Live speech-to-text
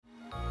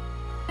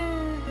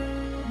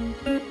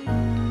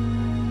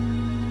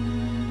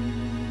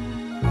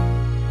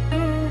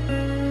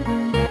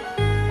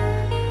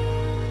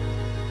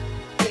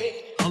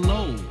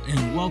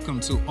welcome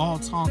to All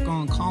Talk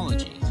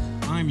Oncology.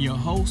 I'm your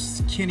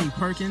host, Kenny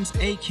Perkins,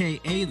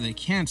 aka the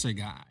Cancer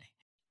Guy.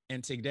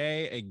 And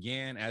today,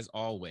 again, as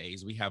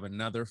always, we have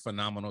another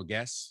phenomenal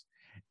guest.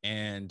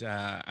 And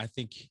I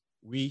think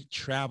we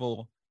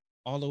travel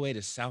all the way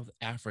to South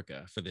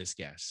Africa for this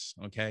guest.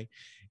 Okay.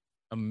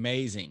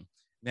 Amazing.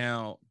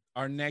 Now,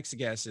 our next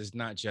guest is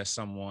not just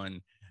someone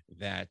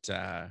that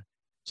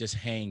just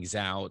hangs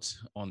out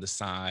on the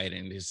side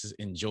and just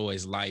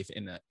enjoys life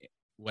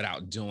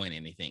without doing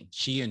anything.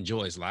 She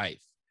enjoys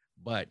life,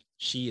 but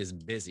she is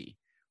busy.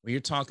 When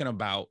you're talking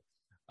about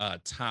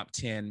top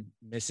 10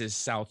 Mrs.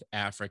 South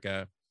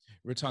Africa,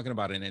 we're talking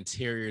about an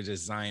interior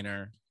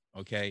designer.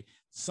 Okay.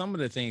 Some of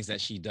the things that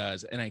she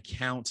does in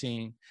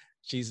accounting,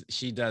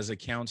 she does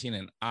accounting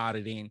and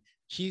auditing.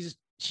 She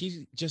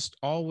just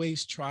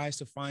always tries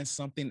to find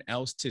something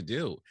else to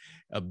do.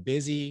 A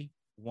busy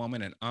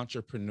woman, an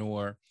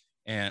entrepreneur.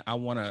 And I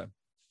want to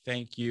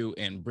thank you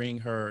and bring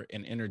her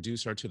and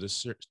introduce her to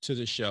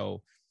the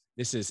show.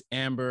 This is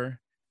Amber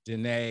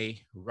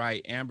Danae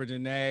Wright. Amber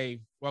Danae,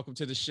 welcome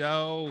to the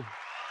show.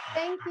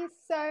 Thank you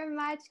so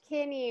much,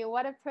 Kenny.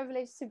 What a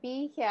privilege to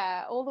be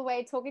here,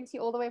 talking to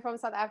you all the way from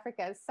South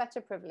Africa. It's such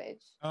a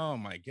privilege. Oh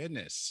my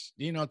goodness.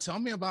 Tell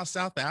me about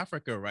South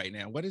Africa right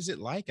now. What is it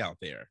like out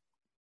there?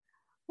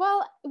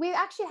 Well, we're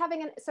actually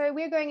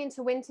we're going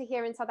into winter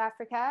here in South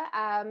Africa.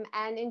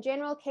 And in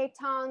general, Cape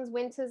Town's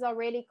winters are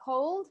really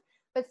cold.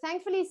 But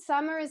thankfully,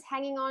 summer is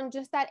hanging on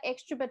just that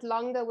extra bit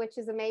longer, which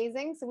is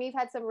amazing. So we've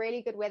had some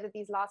really good weather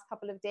these last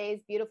couple of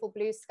days, beautiful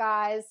blue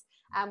skies.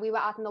 We were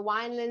out in the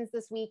winelands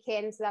this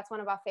weekend. So that's one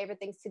of our favorite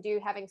things to do,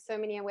 having so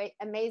many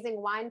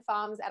amazing wine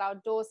farms at our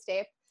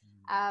doorstep.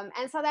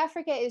 And South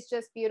Africa is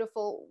just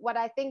beautiful. What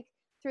I think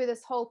through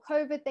this whole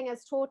COVID thing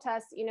has taught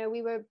us,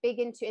 we were big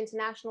into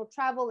international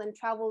travel and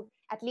traveled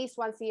at least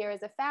once a year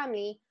as a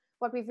family.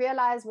 What we've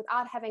realized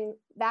without having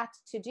that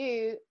to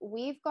do,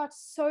 we've got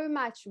so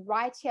much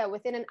right here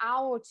within an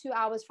hour or 2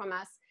 hours from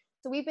us.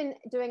 So we've been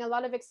doing a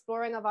lot of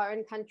exploring of our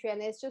own country,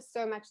 and there's just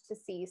so much to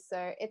see.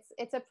 So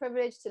it's a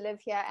privilege to live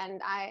here, and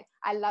I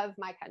love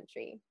my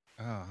country.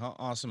 Oh, how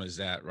awesome is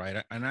that,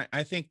 right? And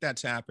I think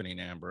that's happening,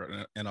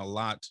 Amber, in a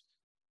lot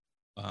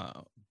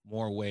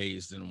more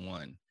ways than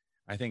one.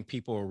 I think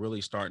people are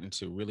really starting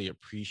to really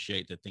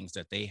appreciate the things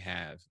that they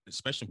have,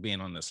 especially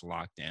being on this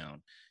lockdown.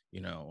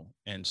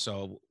 And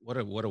so what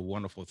a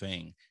wonderful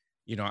thing.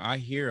 I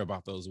hear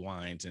about those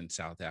wines in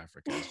South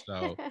Africa.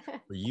 So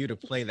for you to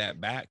play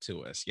that back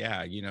to us,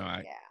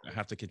 I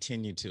have to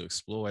continue to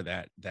explore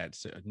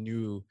that's the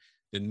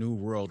new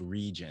world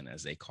region,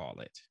 as they call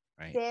it.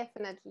 Right?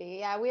 Definitely.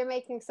 Yeah, we're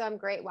making some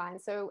great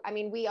wines. So, I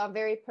mean, we are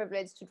very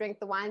privileged to drink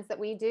the wines that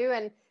we do.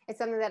 And it's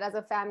something that as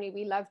a family,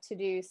 we love to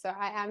do. So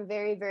I am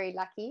very, very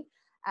lucky.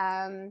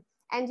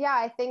 And yeah,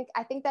 I think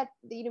that,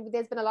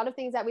 there's been a lot of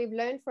things that we've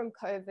learned from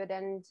COVID.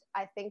 And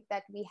I think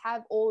that we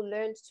have all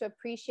learned to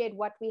appreciate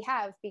what we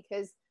have,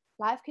 because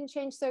life can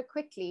change so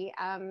quickly.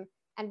 And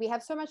we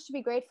have so much to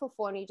be grateful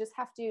for. And you just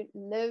have to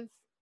live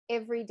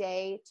every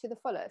day to the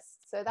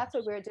fullest. So that's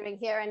what we're doing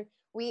here. And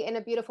we're in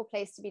a beautiful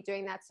place to be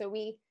doing that. So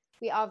we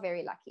are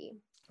very lucky.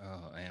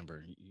 Oh,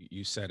 Amber,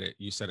 you said it.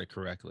 You said it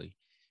correctly.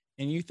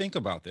 And you think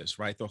about this,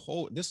 right?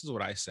 This is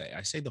what I say.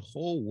 I say the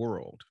whole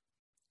world,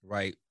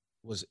 right,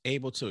 was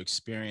able to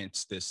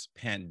experience this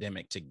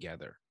pandemic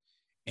together,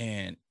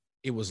 and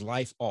it was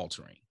life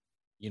altering.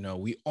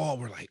 We all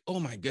were like, oh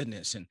my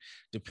goodness. And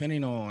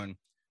depending on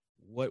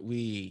what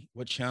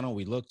channel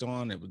we looked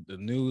on, the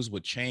news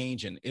would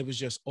change, and it was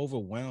just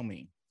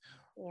overwhelming.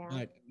 Yeah.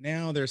 But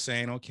now they're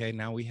saying, okay,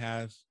 now we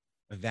have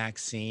a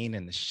vaccine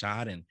and the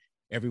shot, and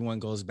everyone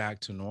goes back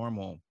to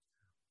normal.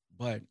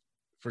 But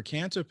for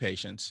cancer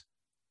patients,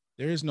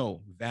 there is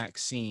no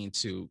vaccine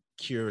to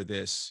cure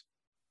this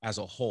as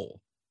a whole,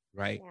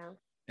 right? Yeah.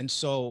 And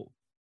so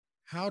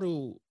how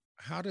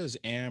does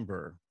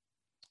Amber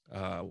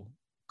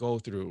go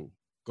through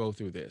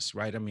this,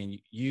 right? I mean,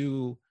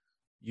 you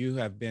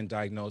have been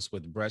diagnosed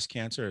with breast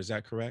cancer, is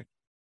that correct?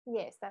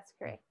 Yes, that's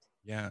correct.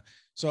 Yeah.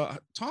 So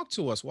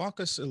walk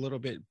us a little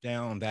bit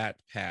down that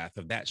path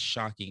of that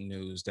shocking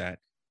news that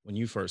when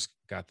you first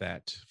got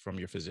that from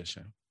your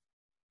physician.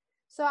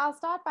 So I'll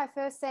start by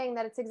first saying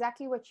that it's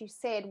exactly what you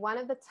said. One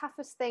of the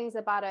toughest things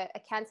about a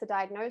cancer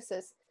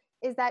diagnosis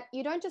is that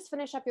you don't just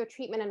finish up your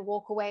treatment and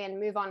walk away and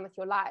move on with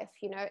your life.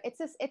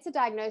 It's a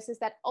diagnosis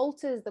that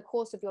alters the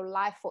course of your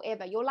life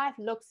forever. Your life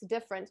looks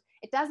different.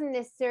 It doesn't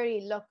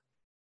necessarily look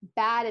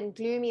bad and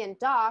gloomy and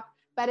dark,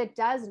 but it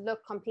does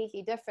look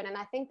completely different. And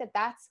I think that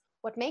that's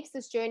what makes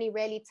this journey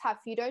really tough.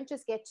 You don't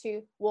just get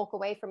to walk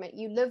away from it.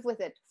 You live with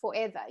it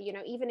forever.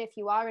 Even if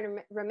you are in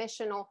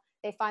remission or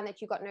they find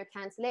that you've got no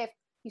cancer left,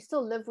 you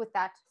still live with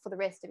that for the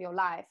rest of your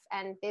life.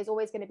 And there's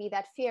always going to be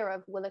that fear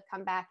of, will it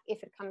come back?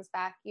 If it comes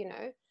back,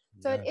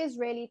 So Yeah. It is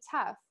really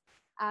tough.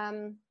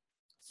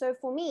 So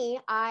for me,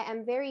 I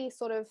am very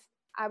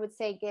I would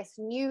say,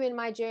 new in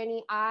my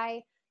journey.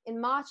 In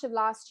March of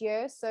last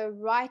year, so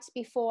right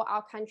before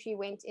our country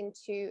went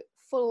into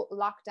full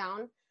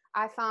lockdown,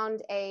 I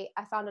found a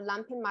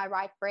lump in my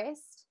right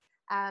breast.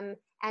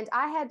 And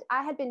I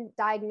had been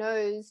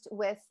diagnosed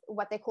with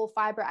what they call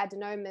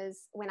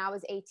fibroadenomas when I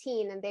was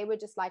 18, and they were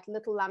just like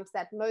little lumps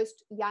that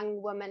most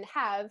young women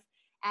have.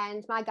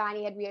 And my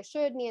gynae had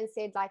reassured me and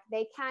said, like,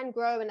 they can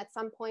grow, and at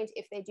some point,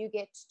 if they do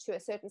get to a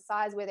certain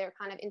size where they're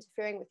kind of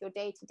interfering with your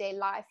day-to-day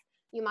life,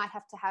 you might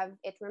have to have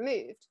it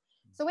removed.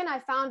 So when I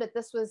found it,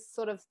 this was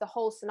sort of the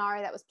whole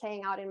scenario that was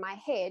playing out in my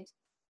head.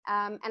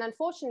 And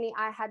unfortunately,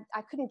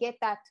 I couldn't get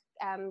that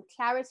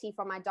clarity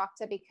from my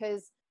doctor,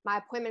 because my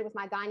appointment with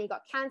my gynae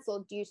got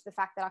cancelled due to the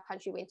fact that our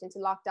country went into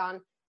lockdown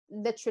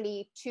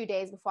literally 2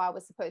 days before I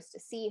was supposed to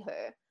see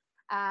her.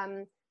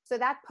 So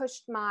that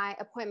pushed my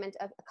appointment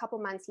a couple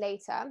months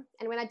later.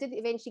 And when I did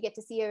eventually get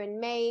to see her in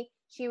May,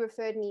 she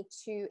referred me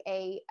to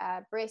a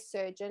breast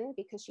surgeon,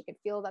 because she could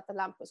feel that the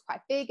lump was quite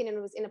big and it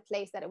was in a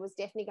place that it was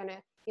definitely going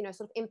to,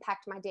 sort of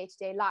impact my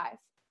day-to-day life.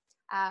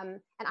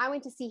 And I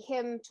went to see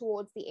him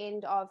towards the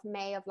end of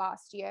May of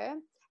last year.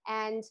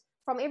 And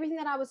from everything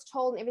that I was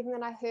told and everything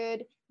that I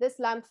heard, this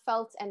lump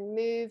felt and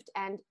moved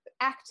and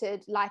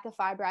acted like a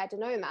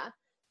fibroadenoma.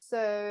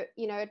 So,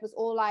 it was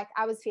all like,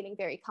 I was feeling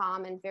very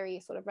calm and very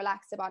sort of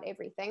relaxed about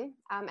everything.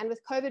 And with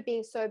COVID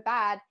being so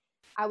bad,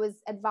 I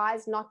was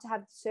advised not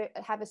to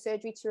have a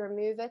surgery to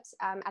remove it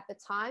at the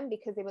time,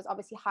 because there was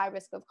obviously high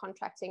risk of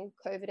contracting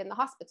COVID in the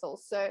hospital.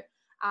 So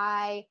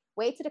I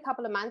waited a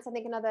couple of months. I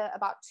think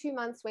about 2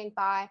 months went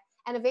by,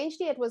 and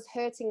eventually it was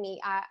hurting me.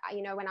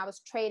 When I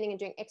was training and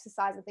doing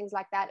exercise and things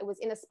like that, it was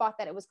in a spot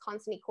that it was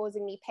constantly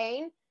causing me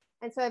pain.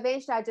 And so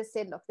eventually I just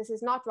said, look, this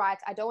is not right.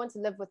 I don't want to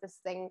live with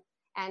this thing.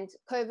 And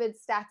COVID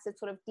stats had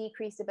sort of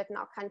decreased a bit in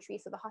our country,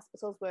 so the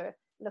hospitals were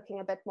looking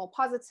a bit more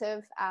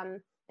positive.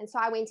 And so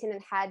I went in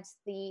and had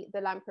the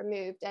lump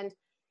removed. And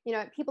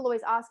people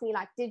always ask me,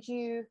 like, did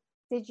you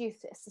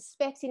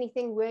suspect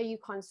anything? Were you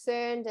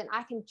concerned? And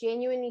I can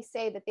genuinely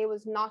say that there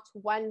was not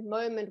one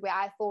moment where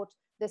I thought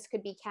this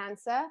could be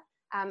cancer.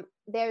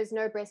 There is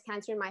no breast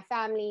cancer in my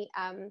family.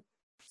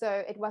 So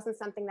it wasn't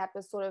something that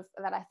was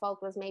that I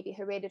felt was maybe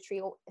hereditary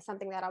or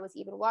something that I was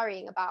even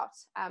worrying about.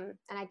 And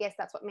I guess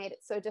that's what made it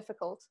so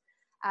difficult.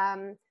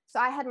 So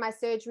I had my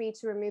surgery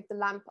to remove the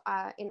lump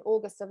in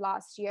August of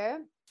last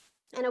year.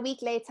 And a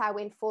week later, I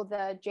went for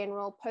the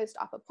general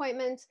post-op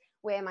appointment,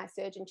 where my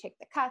surgeon checked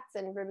the cuts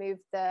and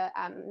removed the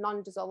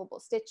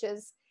non-dissolvable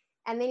stitches.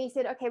 And then he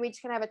said, okay, we're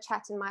just going to have a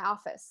chat in my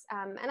office.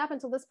 And up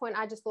until this point,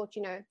 I just thought,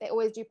 they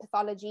always do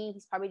pathology.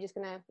 He's probably just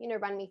going to,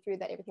 run me through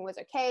that everything was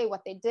okay,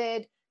 what they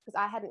did, because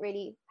I hadn't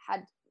really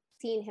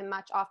seen him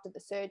much after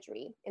the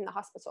surgery in the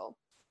hospital.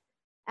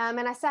 And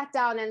I sat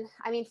down, and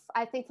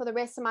I think for the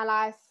rest of my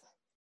life,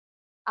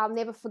 I'll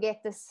never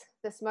forget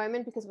this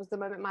moment, because it was the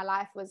moment my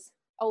life was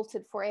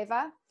altered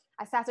forever.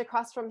 I sat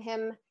across from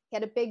him. He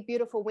had a big,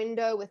 beautiful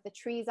window with the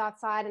trees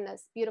outside in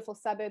this beautiful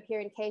suburb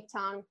here in Cape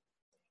Town.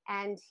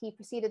 And he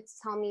proceeded to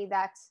tell me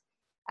that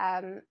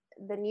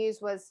the news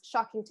was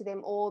shocking to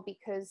them all,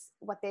 because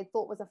what they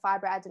thought was a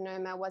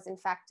fibroadenoma was in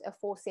fact a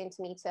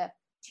 4-centimeter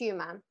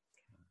tumor.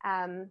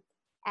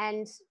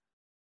 And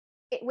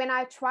when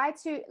I try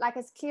to, like,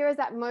 as clear as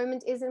that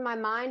moment is in my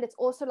mind, it's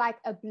also like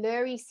a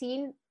blurry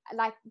scene,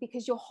 like,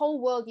 because your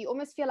whole world, you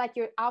almost feel like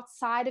you're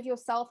outside of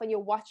yourself and you're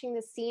watching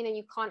this scene and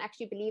you can't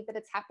actually believe that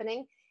it's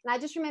happening. And I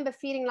just remember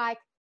feeling like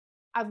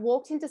I've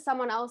walked into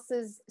someone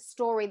else's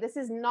story. This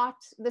is not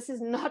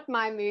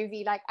my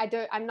movie. Like,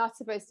 I'm not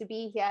supposed to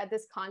be here.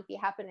 This can't be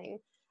happening.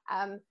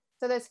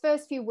 So those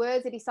first few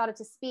words that he started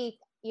to speak,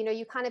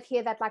 you kind of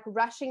hear that like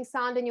rushing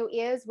sound in your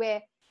ears,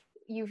 where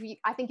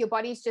I think your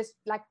body's just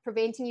like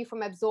preventing you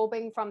from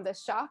absorbing from the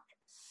shock.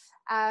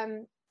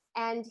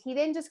 And he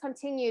then just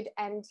continued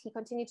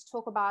to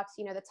talk about,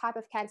 the type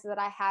of cancer that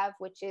I have,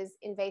 which is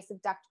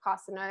invasive duct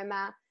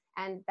carcinoma,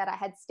 and that I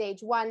had stage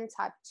 1,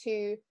 type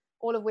 2,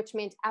 all of which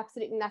meant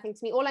absolutely nothing to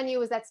me. All I knew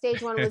was that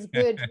stage 1 was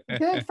good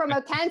from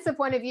a cancer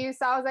point of view.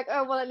 So I was like,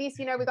 oh, well, at least,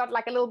 we got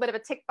like a little bit of a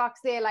tick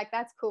box there. Like,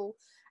 that's cool.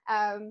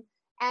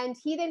 And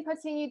he then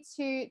continued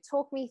to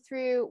talk me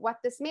through what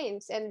this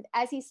meant. And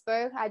as he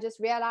spoke, I just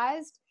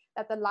realized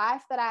that the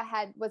life that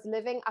I was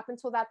living up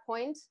until that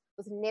point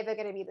was never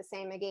going to be the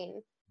same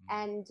again.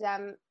 And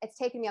it's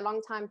taken me a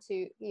long time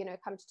to,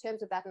 come to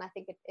terms with that. And I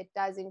think it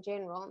does in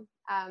general.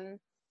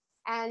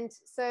 And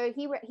so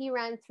he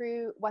ran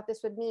through what this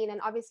would mean.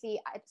 And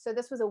obviously, so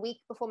this was a week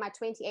before my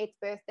 28th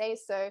birthday.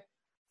 So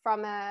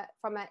from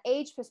an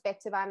age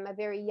perspective, I'm a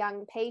very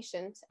young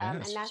patient.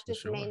 Yes,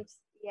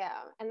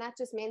 and that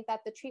just meant, that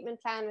the treatment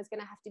plan was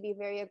going to have to be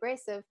very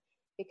aggressive,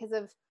 because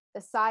of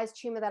the size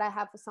tumor that I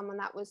have for someone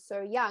that was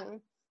so young.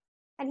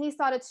 And he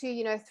started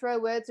to, throw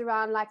words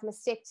around like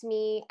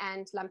mastectomy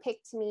and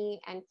lumpectomy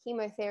and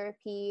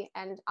chemotherapy.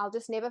 And I'll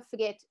just never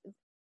forget,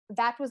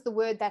 that was the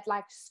word that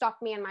like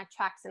stopped me in my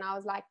tracks. And I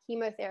was like,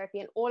 chemotherapy.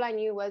 And all I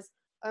knew was,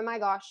 oh my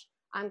gosh,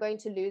 I'm going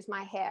to lose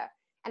my hair.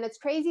 And it's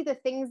crazy, the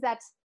things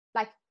that,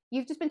 like,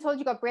 you've just been told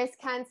you got breast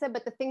cancer,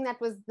 but the thing that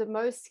was the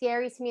most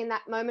scary to me in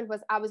that moment was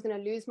I was going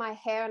to lose my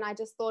hair. And I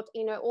just thought,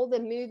 all the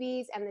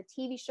movies and the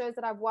TV shows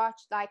that I've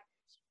watched, like,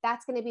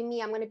 that's going to be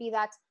me. I'm going to be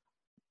that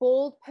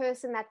bald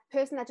person that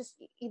just,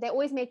 they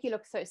always make you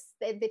look so,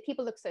 the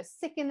people look so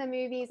sick in the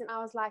movies. And I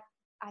was like,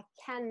 I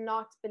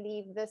cannot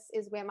believe this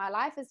is where my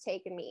life has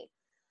taken me.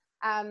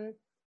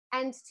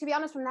 And to be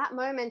honest, from that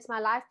moment, my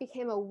life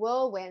became a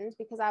whirlwind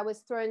because I was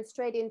thrown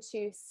straight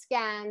into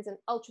scans and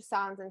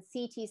ultrasounds and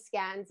CT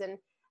scans. And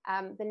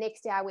the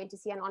next day I went to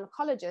see an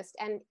oncologist.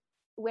 And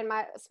when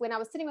I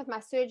was sitting with my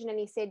surgeon and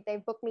he said,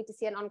 they've booked me to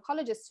see an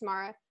oncologist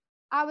tomorrow,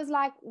 I was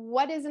like,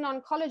 what is an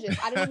oncologist?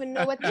 I don't even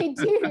know what they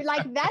do.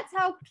 Like, that's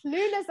how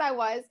clueless I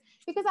was,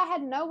 because I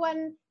had no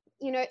one,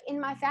 in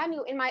my family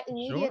or in my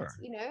immediate,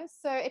 Sure.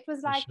 so it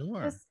was For like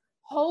sure. this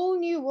whole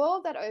new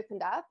world that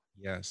opened up.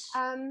 Yes.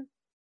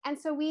 And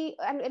so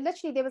and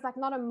literally there was like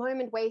not a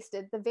moment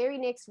wasted. The very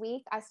next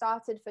week, I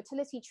started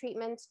fertility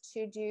treatment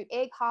to do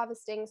egg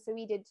harvesting. So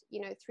we did,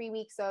 3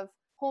 weeks of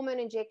hormone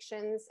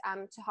injections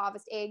to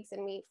harvest eggs,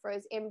 and we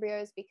froze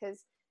embryos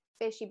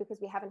especially because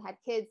we haven't had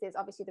kids, there's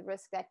obviously the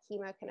risk that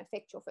chemo can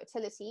affect your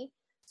fertility.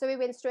 So we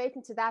went straight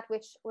into that,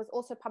 which was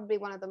also probably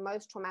one of the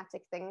most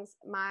traumatic things.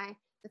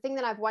 The thing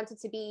that I've wanted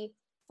to be,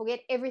 forget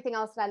everything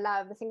else that I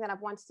love, the thing that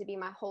I've wanted to be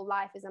my whole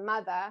life is a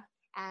mother.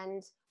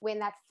 And when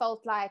that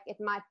felt like it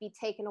might be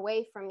taken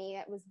away from me,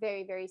 it was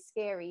very, very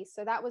scary.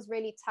 So that was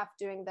really tough,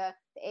 doing the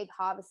egg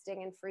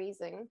harvesting and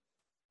freezing.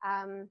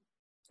 And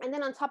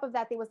then on top of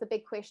that, there was the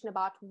big question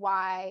about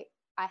why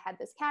I had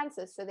this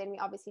cancer. So then we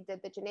obviously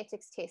did the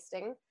genetics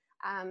testing.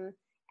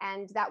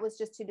 And that was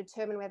just to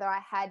determine whether I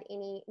had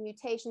any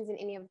mutations in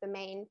any of the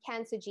main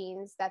cancer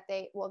genes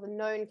the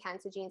known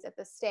cancer genes at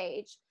this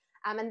stage.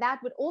 And that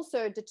would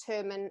also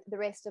determine the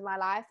rest of my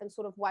life and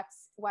sort of what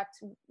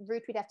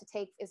route we'd have to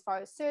take as far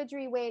as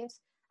surgery went,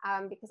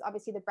 because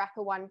obviously the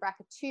BRCA1,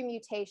 BRCA2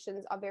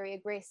 mutations are very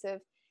aggressive.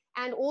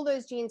 And all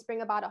those genes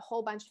bring about a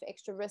whole bunch of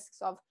extra risks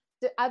of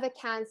the other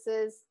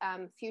cancers,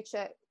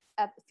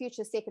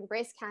 future second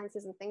breast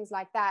cancers and things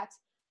like that.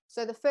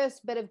 So the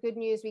first bit of good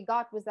news we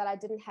got was that I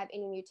didn't have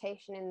any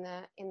mutation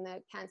in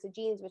the cancer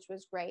genes, which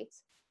was great.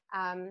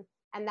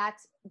 And that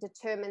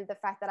determined the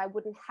fact that I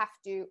wouldn't have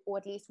to, or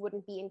at least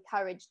wouldn't be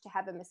encouraged to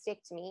have a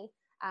mastectomy,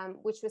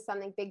 which was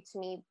something big to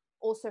me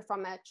also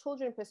from a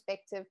children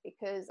perspective,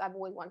 because I've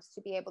always wanted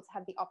to be able to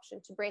have the option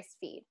to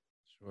breastfeed.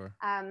 Sure.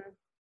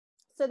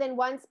 So then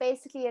once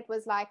basically it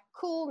was like,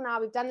 cool,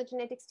 now we've done the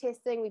genetics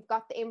testing, we've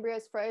got the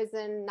embryos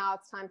frozen, now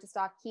it's time to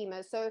start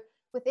chemo. So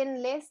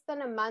within less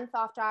than a month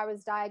after I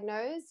was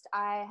diagnosed,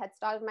 I had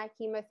started my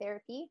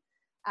chemotherapy.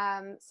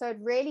 So it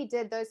really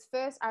did.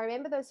 I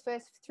remember those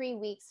first 3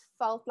 weeks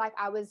felt like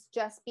I was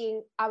just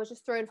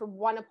thrown from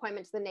one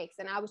appointment to the next.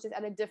 And I was just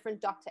at a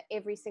different doctor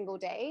every single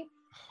day.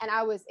 And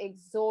I was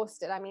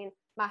exhausted. I mean,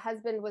 my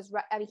husband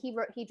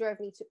he drove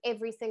me to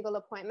every single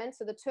appointment.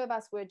 So the two of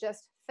us were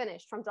just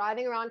finished from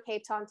driving around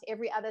Cape Town to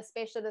every other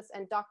specialist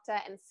and doctor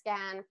and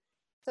scan.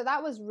 So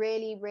that was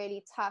really,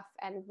 really tough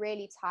and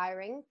really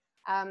tiring.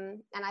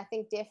 And I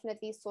think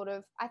definitely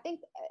I think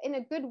in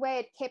a good way,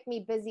 it kept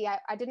me busy.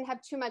 I didn't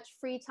have too much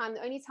free time.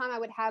 The only time I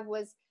would have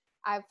was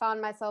I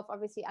found myself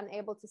obviously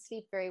unable to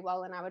sleep very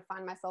well. And I would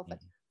find myself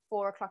at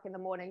 4 o'clock in the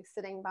morning,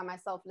 sitting by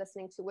myself,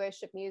 listening to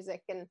worship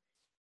music. And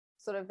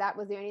that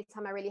was the only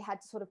time I really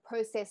had to sort of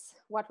process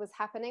what was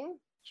happening.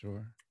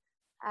 Sure.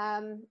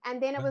 And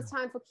then it was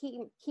time for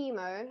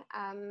chemo.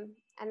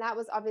 And that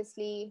was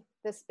obviously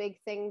this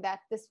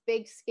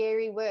big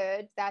scary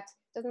word that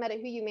doesn't matter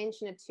who you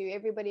mention it to,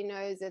 everybody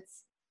knows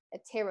it's a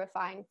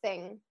terrifying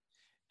thing.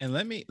 And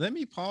let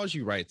me pause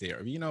you right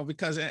there,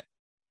 because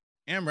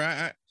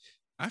Amber,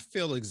 I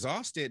feel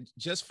exhausted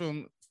just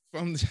from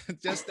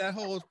just that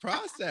whole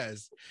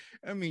process.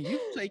 I mean,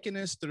 you've taken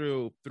us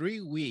through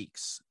 3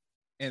 weeks.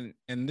 And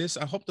this,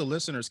 I hope the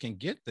listeners can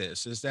get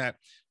this, is that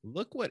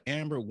look what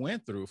Amber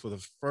went through for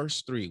the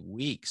first 3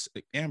 weeks.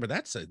 Amber,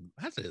 that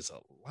is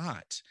a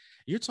lot.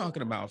 You're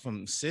talking about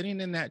from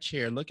sitting in that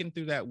chair, looking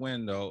through that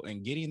window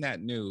and getting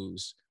that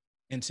news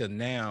until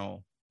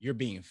now you're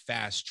being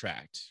fast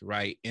tracked,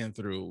 right? And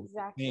through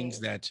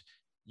things that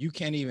you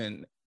can't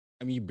even,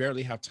 you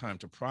barely have time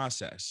to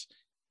process.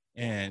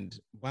 And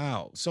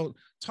wow. So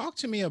talk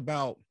to me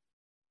about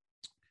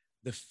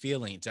the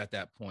feelings at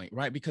that point,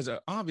 right? Because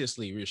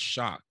obviously you're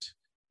shocked,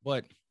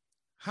 but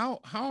how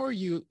are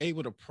you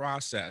able to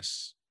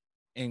process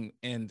and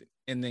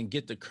then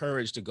get the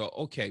courage to go,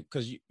 okay,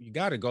 because you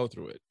got to go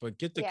through it, but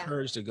get the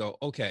courage to go,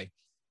 okay,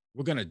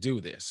 we're going to do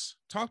this.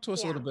 Talk to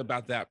us a little bit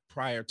about that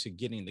prior to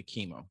getting the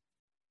chemo.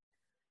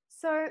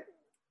 So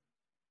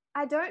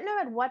I don't know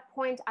at what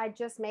point I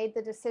just made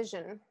the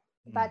decision,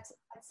 but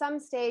at some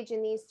stage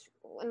in these,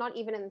 not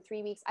even in the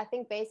 3 weeks, I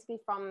think basically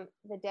from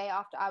the day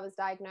after I was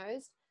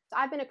diagnosed. So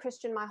I've been a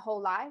Christian my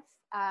whole life.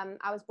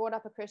 I was brought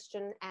up a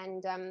Christian,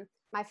 and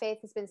my faith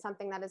has been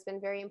something that has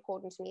been very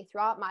important to me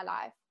throughout my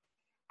life.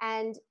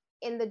 And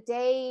in the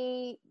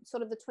day,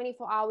 sort of the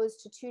 24 hours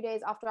to 2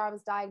 days after I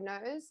was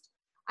diagnosed,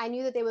 I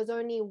knew that there was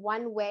only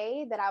one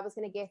way that I was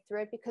going to get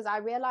through it, because I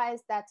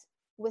realized that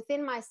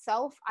within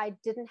myself, I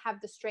didn't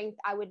have the strength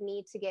I would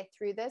need to get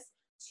through this,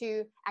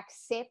 to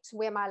accept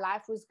where my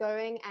life was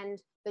going and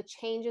the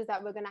changes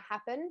that were going to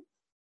happen.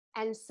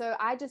 And so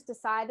I just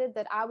decided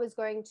that I was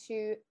going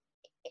to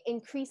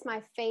increase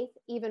my faith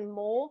even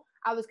more.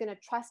 I was going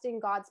to trust in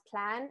God's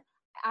plan.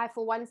 I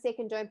for one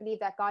second don't believe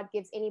that God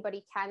gives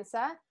anybody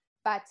cancer,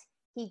 but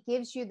he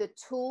gives you the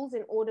tools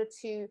in order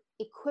to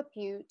equip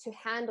you to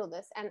handle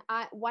this. And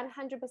I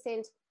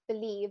 100%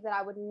 believe that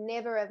I would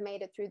never have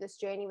made it through this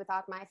journey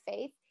without my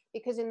faith,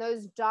 because in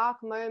those dark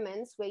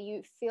moments where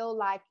you feel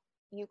like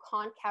you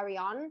can't carry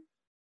on,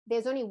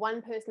 there's only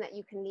one person that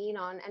you can lean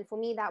on. And for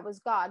me, that was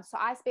God. So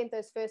I spent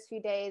those first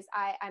few days,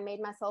 I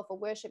made myself a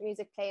worship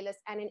music playlist.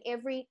 And in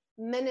every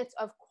minute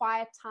of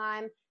quiet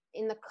time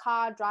in the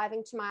car,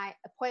 driving to my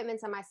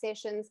appointments and my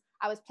sessions,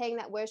 I was playing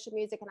that worship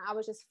music, and I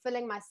was just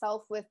filling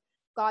myself with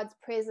God's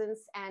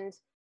presence and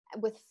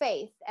with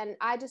faith. And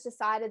I just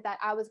decided that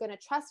I was going to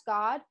trust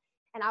God,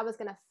 and I was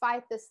going to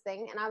fight this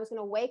thing, and I was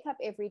going to wake up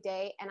every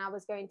day, and I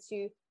was going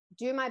to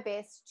do my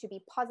best to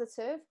be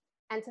positive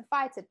and to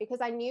fight it, because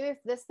I knew if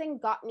this thing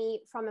got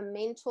me from a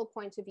mental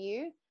point of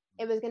view,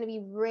 it was going to be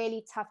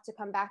really tough to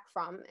come back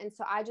from. And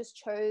so I just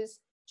chose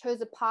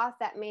a path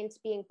that meant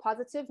being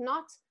positive,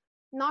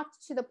 not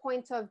to the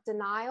point of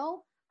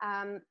denial,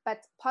 but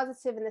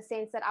positive in the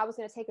sense that I was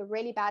going to take a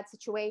really bad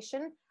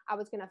situation, I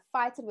was going to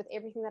fight it with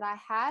everything that I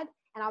had,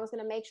 and I was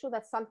going to make sure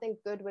that something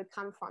good would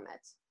come from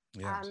it.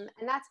 Yes.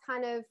 And that's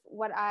kind of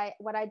what I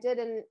did,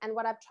 and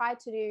what I've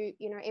tried to do,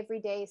 every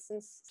day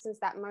since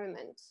that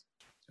moment.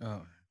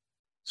 Oh,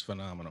 it's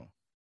phenomenal,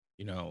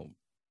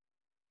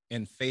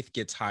 and faith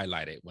gets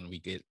highlighted when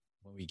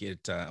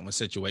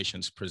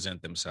situations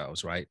present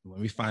themselves, right? When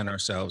we find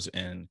ourselves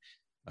in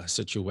a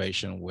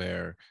situation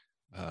where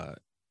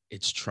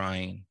it's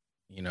trying,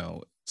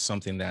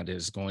 something that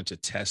is going to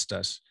test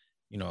us,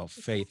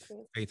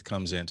 faith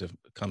comes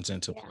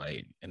into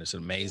play, and it's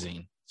amazing.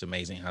 Yeah. It's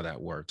amazing how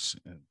that works.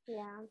 And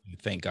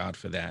thank God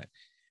for that.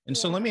 And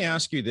so let me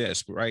ask you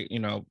this, right?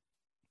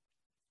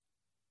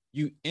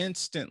 You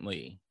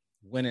instantly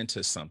went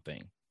into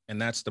something,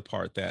 and that's the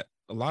part that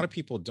a lot of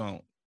people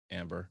don't,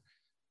 Amber.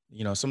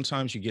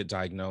 Sometimes you get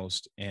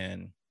diagnosed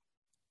and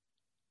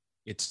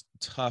it's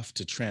tough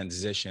to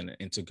transition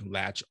and to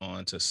latch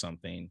on to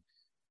something,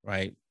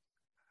 right?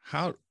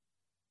 How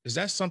is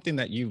that something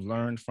that you've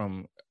learned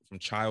from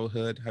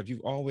childhood? Have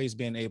you always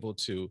been able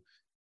to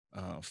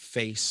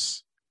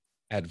face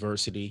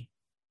adversity,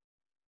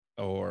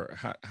 or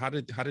how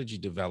did you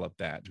develop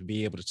that to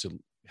be able to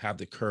have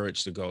the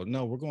courage to go,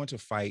 no, we're going to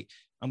fight.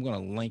 I'm going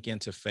to link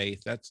into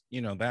faith. That's,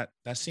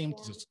 that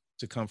seems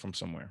to come from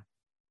somewhere.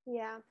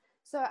 Yeah.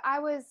 So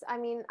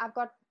I've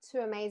got two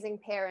amazing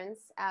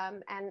parents,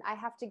 and I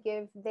have to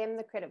give them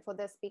the credit for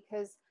this,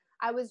 because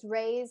I was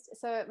raised,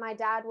 so my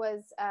dad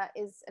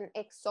is an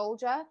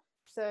ex-soldier.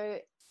 So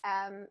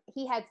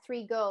he had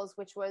 3 girls,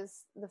 which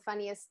was the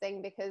funniest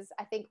thing, because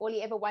I think all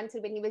he ever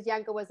wanted when he was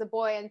younger was a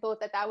boy, and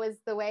thought that was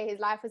the way his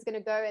life was going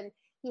to go. And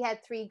he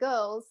had 3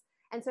 girls.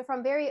 And so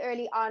from very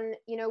early on,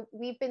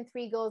 we've been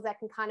 3 girls that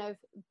can kind of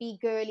be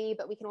girly,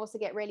 but we can also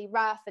get really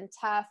rough and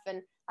tough.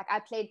 And like, I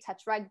played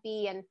touch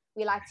rugby, and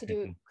we like to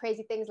do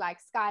crazy things like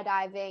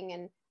skydiving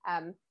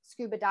and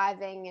scuba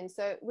diving. And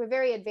so we're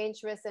very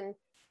adventurous. And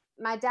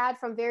my dad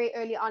from very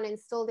early on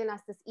instilled in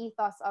us this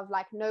ethos of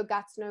like, no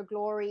guts, no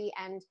glory,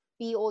 and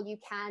be all you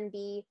can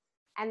be.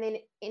 And then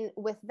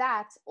with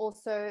that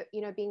also,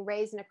 being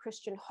raised in a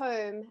Christian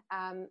home,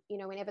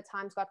 whenever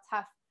times got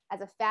tough, as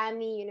a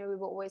family, we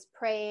were always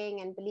praying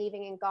and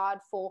believing in God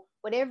for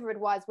whatever it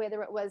was,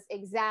 whether it was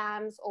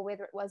exams, or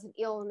whether it was an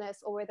illness,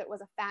 or whether it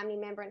was a family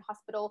member in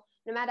hospital.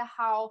 No matter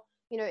how,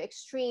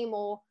 extreme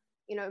or,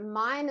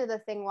 minor the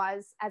thing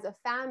was, as a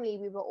family,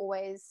 we were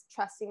always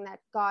trusting that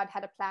God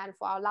had a plan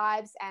for our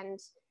lives. And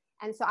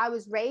so I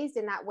was raised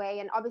in that way.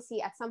 And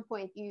obviously at some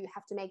point you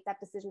have to make that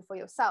decision for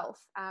yourself.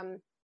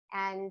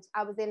 And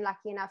I was then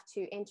lucky enough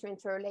to enter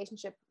into a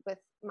relationship with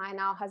my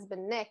now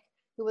husband, Nick,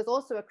 who was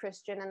also a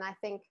Christian. And I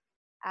think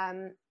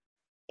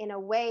in a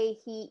way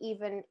he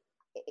even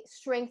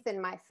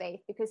strengthened my faith,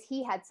 because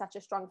he had such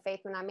a strong faith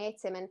when I met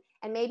him.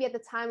 And maybe at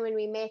the time when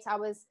we met, I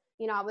was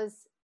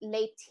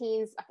late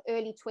teens,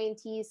 early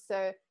 20s.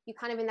 So you're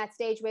kind of in that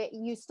stage where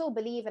you still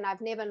believe, and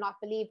I've never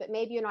not believed, but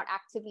maybe you're not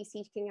actively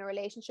seeking a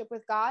relationship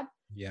with God.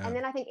 Yeah. And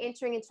then I think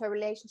entering into a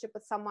relationship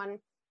with someone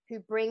who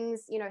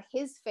brings,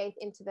 his faith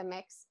into the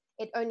mix,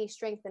 it only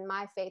strengthened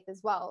my faith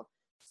as well.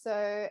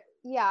 So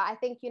yeah, I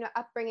think,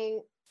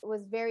 upbringing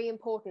was very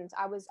important.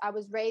 I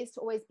was raised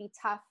to always be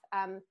tough,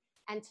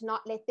 and to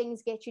not let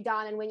things get you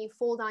down. And when you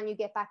fall down, you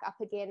get back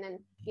up again. And,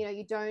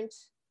 you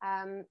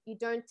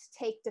don't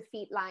take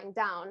defeat lying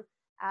down.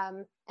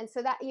 And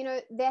so that,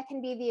 there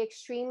can be the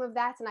extreme of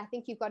that. And I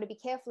think you've got to be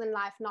careful in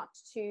life not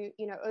to,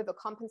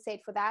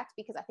 overcompensate for that,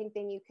 because I think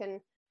then you can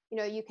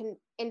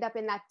end up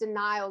in that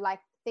denial, like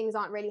things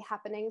aren't really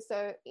happening.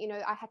 So,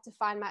 I had to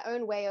find my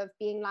own way of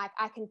being like,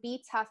 I can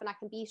be tough and I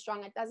can be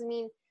strong. It doesn't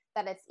mean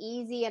that it's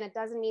easy, and it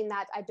doesn't mean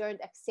that I don't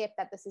accept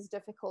that this is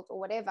difficult or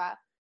whatever.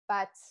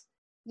 But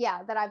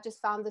yeah, that I've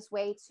just found this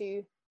way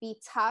to be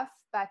tough,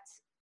 but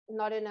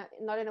not in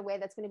a way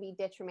that's going to be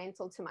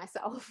detrimental to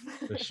myself.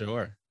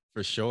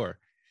 For sure.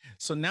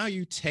 So now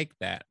you take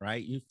that,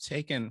 right? You've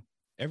taken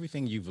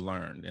everything you've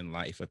learned in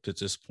life up to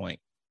this point,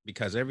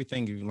 because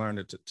everything you've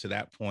learned to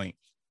that point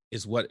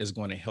is what is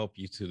going to help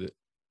you to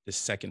this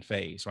second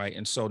phase, right?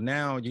 And so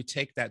now you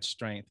take that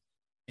strength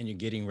and you're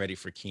getting ready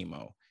for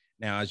chemo.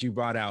 Now, as you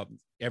brought out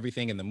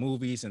everything in the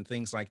movies and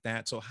things like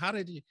that, so how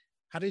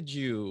did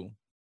you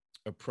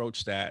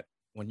approach that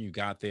when you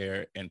got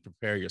there and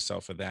prepare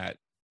yourself for that?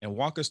 And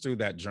walk us through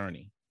that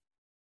journey.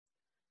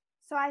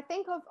 So I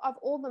think of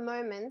all the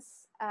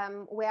moments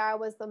where I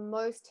was the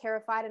most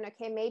terrified, and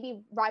okay,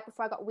 maybe right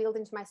before I got wheeled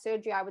into my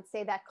surgery, I would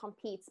say that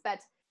competes.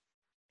 But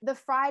the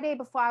Friday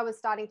before I was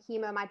starting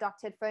chemo, my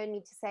doctor had phoned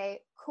me to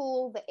say,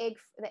 "Cool,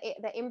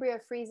 the embryo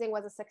freezing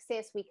was a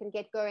success. We can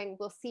get going.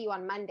 We'll see you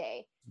on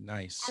Monday." And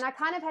Nice. I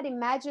kind of had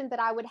imagined that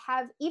I would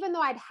have, even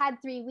though I'd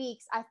had 3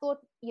 weeks, I thought,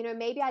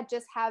 maybe I'd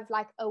just have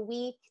like a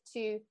week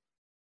to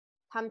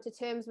come to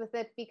terms with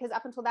it, because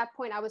up until that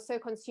point I was so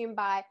consumed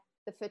by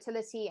the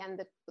fertility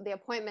and the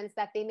appointments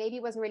that there maybe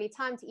wasn't really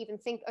time to even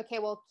think, okay,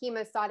 well,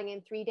 chemo starting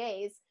in 3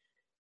 days.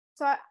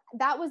 So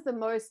that was the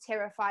most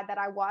terrified that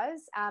I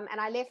was, and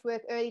I left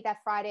work early that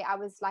Friday. I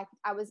was like,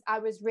 I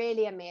was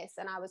really a mess,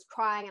 and I was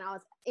crying, and I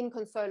was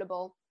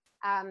inconsolable.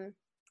 And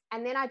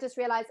then I just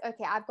realized,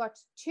 okay, I've got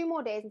 2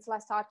 more days until I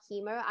start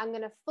chemo. I'm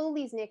going to fill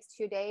these next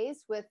 2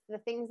 days with the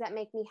things that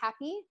make me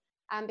happy,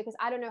 because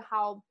I don't know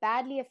how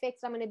badly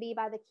affected I'm going to be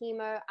by the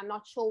chemo. I'm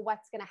not sure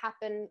what's going to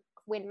happen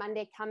when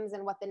Monday comes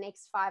and what the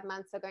next 5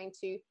 months are going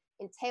to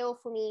entail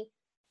for me.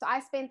 So I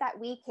spent that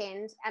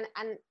weekend,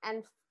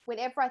 and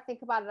whenever I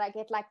think about it, I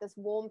get like this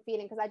warm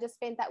feeling, because I just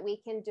spent that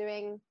weekend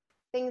doing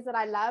things that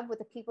I love with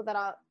the people that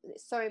are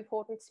so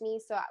important to me.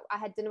 So I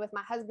had dinner with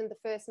my husband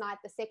the first night.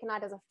 The second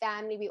night, as a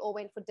family, we all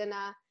went for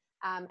dinner,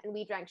 and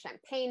we drank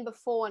champagne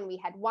before, and we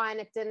had wine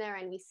at dinner,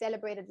 and we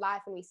celebrated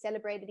life, and we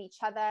celebrated each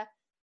other.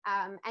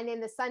 And then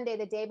the Sunday,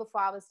 the day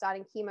before I was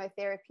starting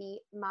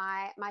chemotherapy,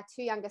 my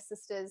two younger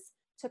sisters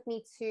took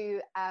me to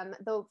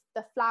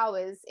the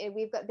flowers.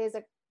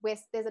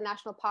 There's a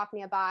national park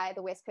nearby,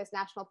 the West Coast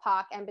National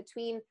Park, and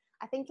between,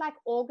 I think, like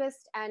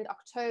August and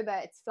October,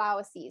 it's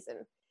flower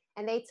season.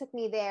 And they took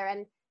me there,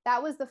 and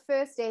that was the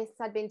first day since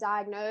I'd been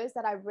diagnosed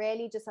that I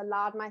really just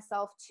allowed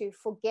myself to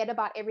forget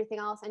about everything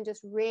else and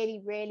just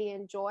really, really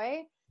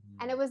enjoy.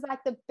 And it was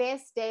like the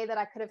best day that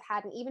I could have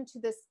had. And even to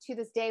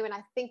this day, when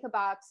I think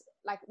about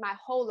like my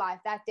whole life,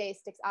 that day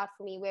sticks out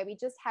for me, where we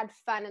just had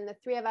fun, and the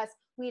three of us,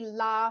 we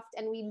laughed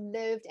and we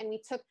lived, and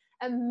we took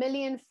a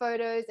million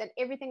photos, and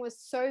everything was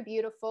so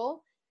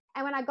beautiful.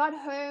 And when I got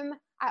home,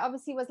 I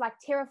obviously was like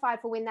terrified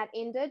for when that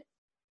ended.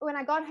 But when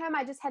I got home,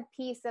 I just had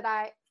peace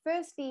that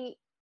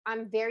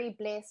I'm very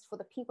blessed for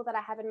the people that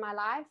I have in my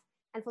life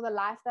and for the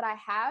life that I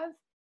have.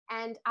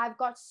 And I've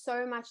got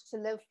so much to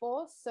live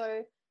for.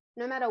 So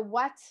no matter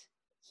what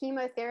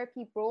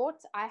chemotherapy brought,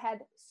 I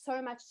had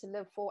so much to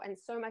live for and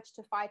so much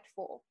to fight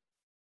for.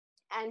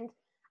 And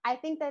I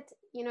think that,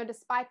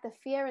 despite the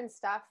fear and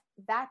stuff,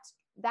 that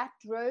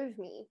drove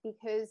me,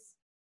 because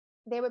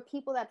there were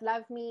people that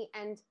loved me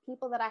and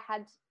people that I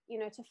had,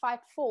 to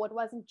fight for. It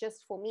wasn't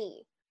just for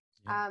me.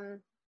 Yeah.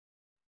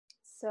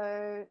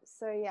 So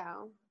yeah.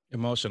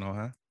 Emotional,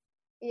 huh?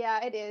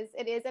 Yeah, it is.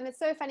 It is. And it's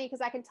so funny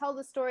because I can tell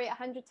the story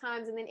 100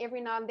 times, and then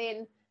every now and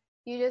then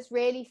you just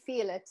really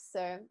feel it.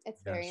 So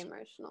it's very Yes.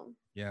 emotional.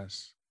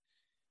 Yes.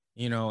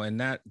 And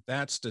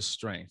that's the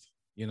strength.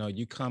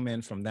 You come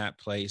in from that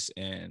place,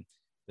 and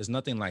there's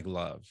nothing like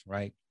love,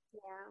 right?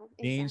 Yeah,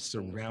 Being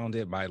exactly.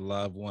 surrounded by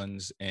loved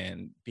ones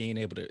and being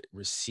able to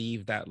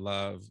receive that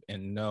love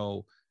and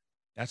know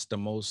that's the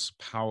most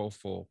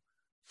powerful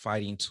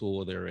fighting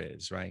tool there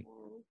is, right?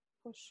 Yeah,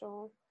 for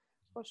sure.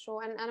 For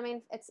sure. And I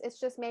mean, it's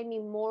just made me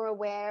more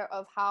aware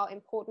of how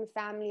important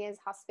family is,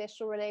 how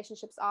special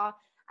relationships are.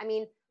 I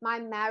mean, my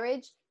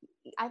marriage,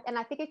 and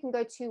I think it can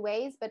go two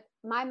ways, but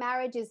my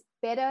marriage is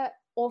better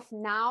off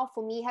now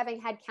for me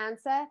having had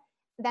cancer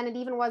than it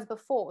even was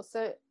before.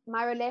 So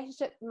my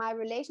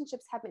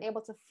relationships have been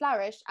able to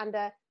flourish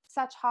under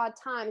such hard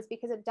times,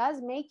 because it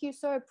does make you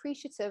so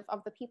appreciative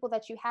of the people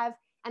that you have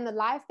and the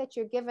life that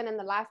you're given and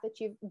the life that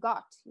you've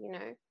got.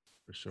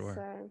 For sure.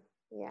 So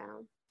yeah.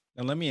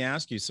 And let me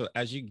ask you, so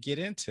as you get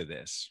into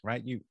this,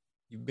 right? You've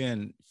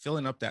been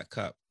filling up that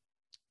cup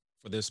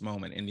for this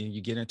moment, and then you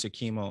get into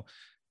chemo.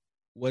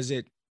 Was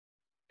it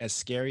as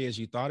scary as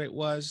you thought it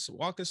was?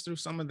 Walk us through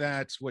some of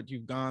that, what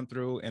you've gone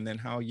through, and then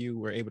how you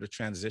were able to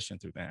transition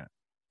through that.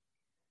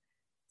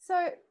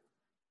 So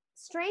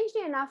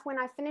strangely enough, when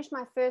I finished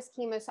my first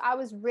chemo, so I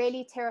was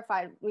really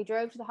terrified. We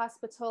drove to the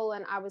hospital,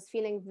 and I was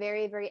feeling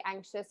very, very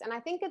anxious. And I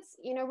think it's,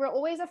 we're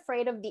always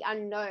afraid of the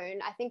unknown.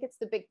 I think it's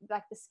the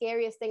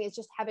scariest thing is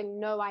just having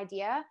no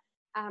idea.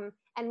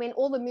 And when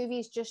all the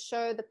movies just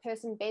show the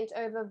person bent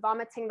over,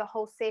 vomiting the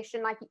whole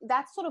session, like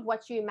that's sort of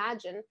what you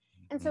imagine.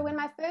 And so when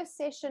my first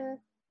session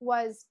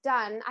was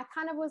done, I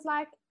kind of was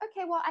like,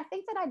 okay, well, I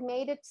think that I'd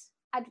made it.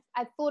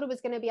 I thought it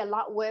was going to be a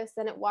lot worse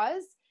than it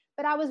was,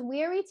 but I was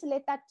weary to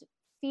let that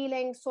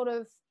feeling sort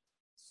of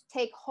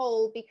take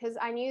hold, because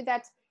I knew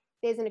that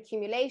there's an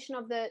accumulation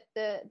of the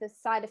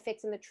side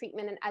effects and the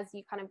treatment, and as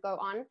you kind of go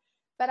on.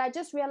 But I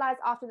just realized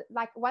after,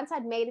 like, once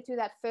I'd made it through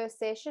that first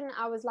session,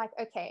 I was like,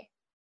 okay,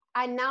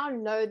 I now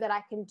know that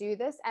I can do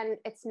this, and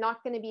it's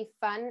not going to be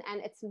fun,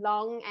 and it's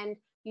long, and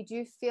you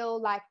do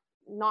feel like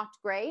not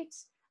great.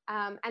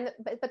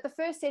 But the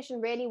first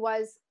session really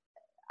was,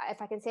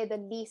 if I can say, the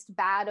least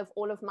bad of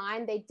all of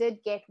mine. They did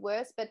get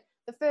worse, but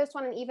the first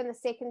one and even the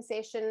second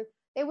session,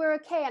 they were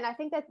okay. And I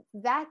think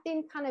that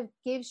then kind of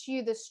gives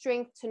you the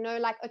strength to know,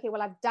 like, okay,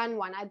 well, I've done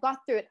one. I got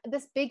through it.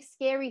 This big,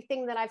 scary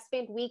thing that I've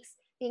spent weeks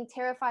being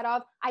terrified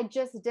of, I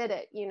just did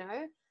it, you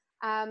know?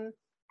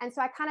 And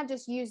so I kind of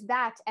just use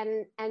that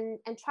and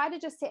try to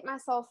just set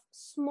myself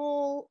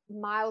small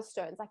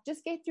milestones, like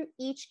just get through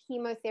each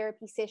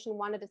chemotherapy session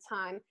one at a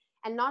time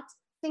and not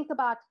think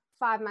about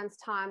 5 months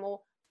time or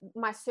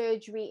my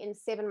surgery in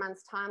 7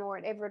 months time or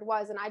whatever it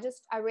was. And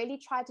I really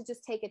tried to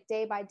just take it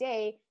day by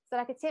day so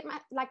that I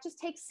could just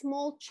take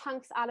small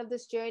chunks out of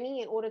this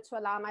journey in order to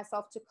allow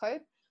myself to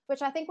cope,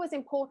 which I think was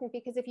important,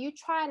 because if you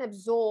try and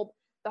absorb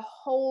the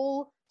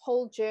whole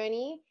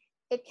journey,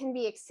 it can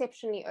be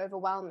exceptionally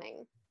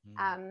overwhelming.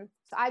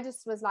 So I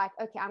just was like,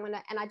 okay,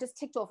 and I just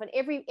ticked off. And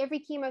every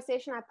chemo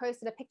session, I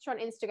posted a picture on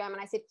Instagram and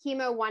I said,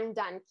 chemo 1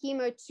 done,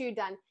 chemo 2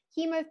 done,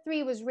 chemo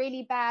 3 was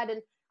really bad.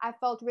 And I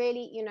felt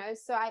really, you know,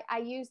 so I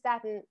used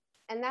that,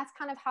 and that's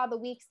kind of how the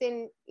weeks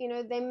then, you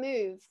know, they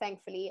move,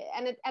 thankfully.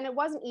 And it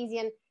wasn't easy.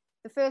 And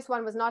the first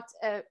one was not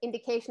an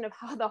indication of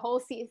how the whole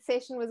few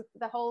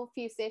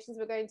sessions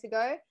were going to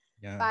go.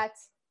 Yeah. But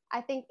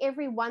I think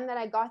every one that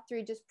I got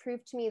through just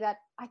proved to me that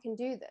I can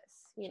do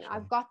this. You know, Sure.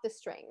 I've got the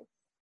strength.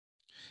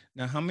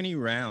 Now, how many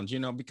rounds, you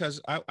know,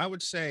 because I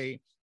would say,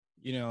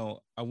 you know,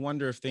 I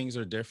wonder if things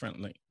are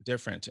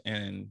different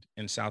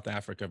in South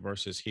Africa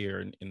versus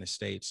here in the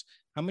States.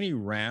 How many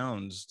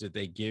rounds did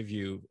they give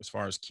you as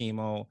far as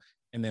chemo?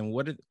 And then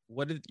what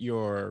did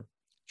your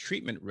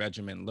treatment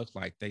regimen look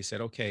like? They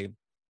said, okay,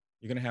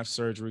 you're going to have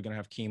surgery, you're going to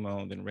have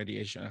chemo, and then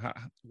radiation.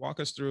 Walk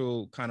us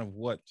through kind of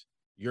what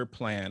your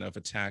plan of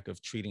attack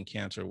of treating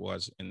cancer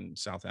was in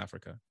South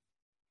Africa.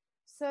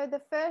 So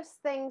the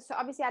first thing, so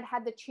obviously I'd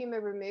had the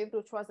tumor removed,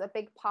 which was a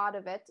big part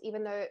of it,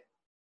 even though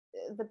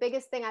the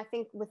biggest thing I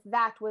think with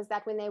that was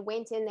that when they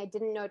went in, they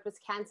didn't know it was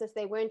cancer. So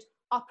they weren't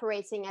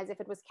operating as if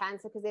it was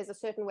cancer, because there's a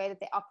certain way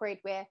that they operate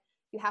where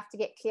you have to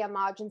get clear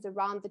margins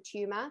around the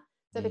tumor.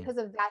 So because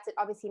of that, it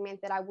obviously meant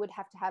that I would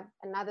have to have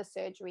another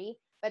surgery.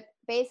 But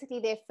basically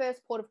their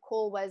first port of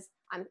call was,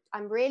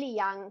 I'm really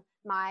young.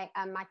 My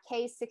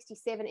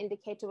K67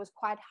 indicator was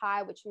quite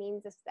high, which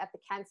means that the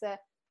cancer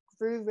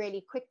grew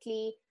really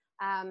quickly.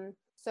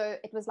 So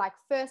it was like,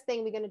 first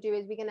thing we're going to do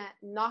is we're going to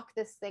knock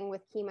this thing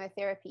with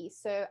chemotherapy.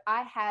 So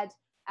I had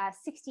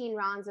 16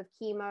 rounds of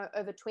chemo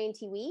over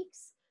 20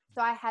 weeks.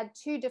 So I had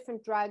 2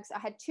 different drugs. I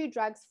had 2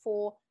 drugs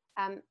for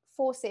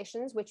 4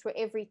 sessions, which were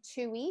every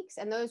 2 weeks.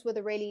 And those were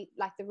the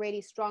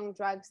really strong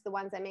drugs, the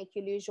ones that make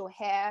you lose your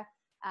hair,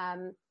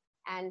 and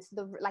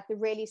the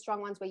really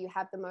strong ones where you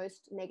have the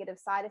most negative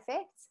side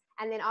effects.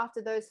 And then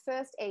after those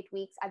first 8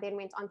 weeks, I then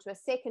went on to a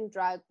second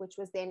drug, which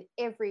was then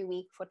every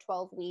week for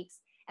 12 weeks.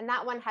 And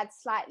that one had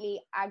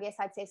slightly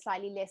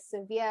less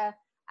severe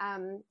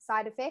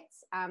side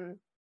effects.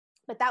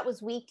 But that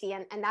was weekly.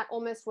 And that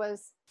almost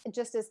was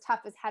just as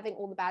tough as having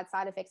all the bad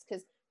side effects,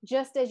 because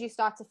just as you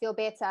start to feel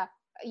better,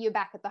 you're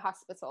back at the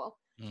hospital.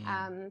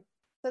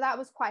 So that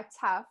was quite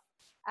tough.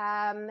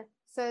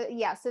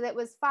 So that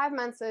was 5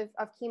 months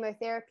of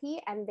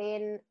chemotherapy. And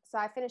then, so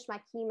I finished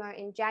my chemo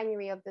in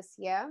January of this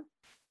year.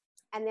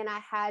 And then I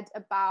had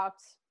about,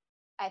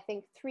 I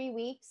think, 3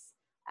 weeks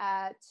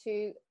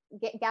to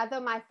gather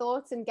my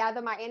thoughts and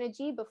gather my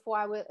energy before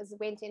I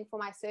went in for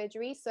my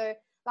surgery. So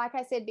like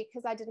I said,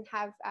 because I didn't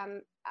have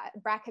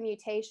BRCA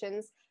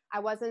mutations, I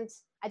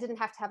didn't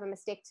have to have a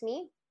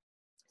mastectomy.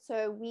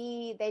 So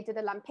they did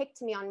a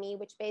lumpectomy on me,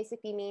 which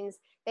basically means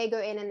they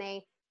go in and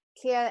they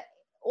clear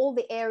all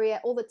the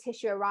area, all the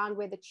tissue around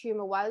where the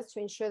tumor was, to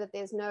ensure that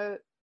there's no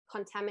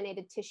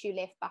contaminated tissue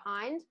left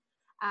behind.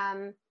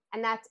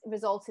 And that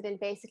resulted in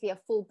basically a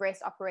full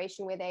breast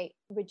operation where they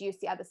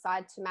reduced the other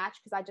side to match,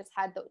 because I just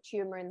had the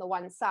tumor in the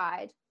one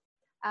side.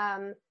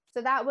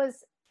 So that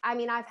was, I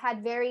mean, I've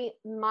had very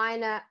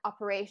minor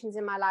operations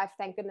in my life,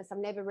 thank goodness. I've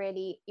never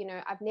really,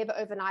 I've never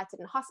overnighted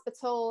in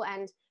hospital.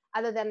 And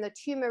other than the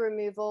tumor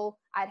removal,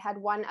 I'd had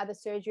one other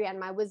surgery and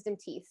my wisdom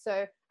teeth.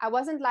 So I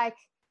wasn't like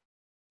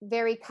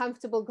very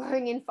comfortable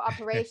going in for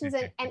operations.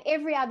 and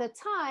every other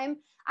time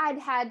I'd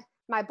had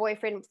my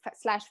boyfriend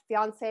 /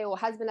 fiance or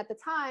husband at the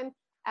time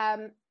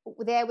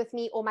there with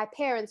me, or my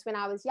parents when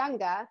I was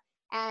younger.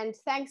 And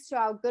thanks to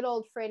our good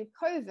old friend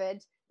COVID,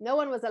 no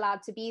one was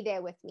allowed to be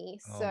there with me.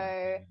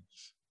 So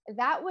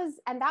that was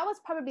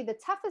probably the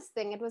toughest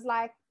thing. It was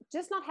like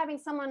just not having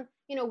someone,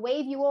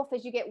 wave you off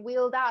as you get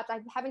wheeled out,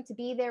 like having to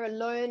be there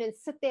alone and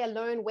sit there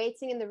alone,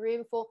 waiting in the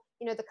room for,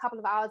 the couple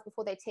of hours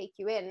before they take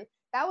you in.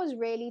 That was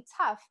really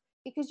tough,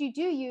 because you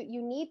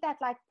need that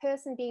like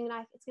person being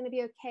like, it's going to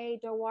be okay.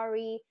 Don't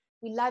worry.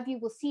 We love you.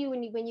 We'll see you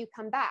when you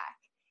come back.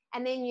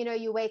 And then,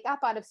 you wake up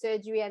out of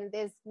surgery and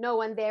there's no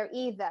one there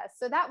either.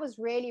 So that was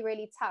really,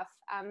 really tough.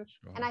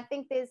 Sure. And I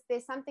think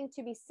there's something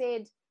to be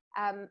said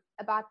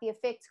about the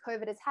effects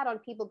COVID has had on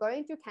people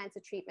going through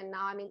cancer treatment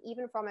now. I mean,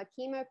 even from a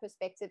chemo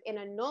perspective, in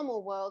a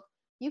normal world,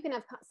 you can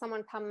have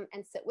someone come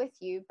and sit with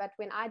you. But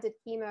when I did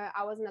chemo,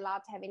 I wasn't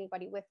allowed to have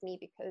anybody with me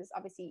because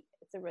obviously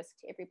it's a risk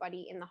to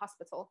everybody in the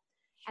hospital.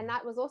 And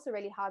that was also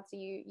really hard. So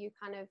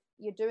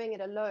you're doing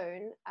it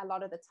alone a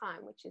lot of the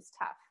time, which is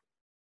tough.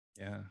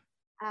 Yeah.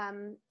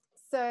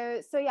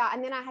 So yeah,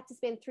 and then I had to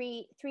spend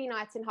three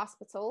nights in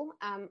hospital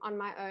on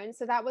my own.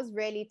 So that was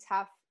really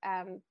tough,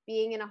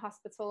 being in a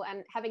hospital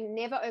and having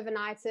never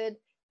overnighted.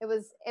 It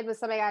was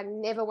something I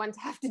never want to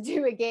have to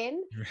do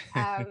again,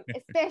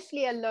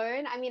 especially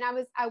alone. I mean,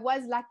 I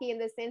was lucky in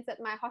the sense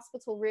that my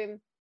hospital room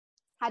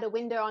had a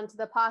window onto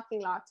the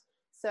parking lot.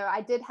 So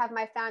I did have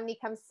my family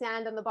come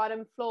stand on the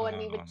bottom floor and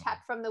we would chat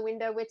from the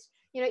window, which,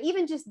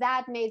 even just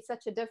that made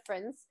such a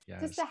difference.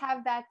 Yes. Just to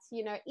have that,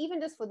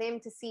 even just for them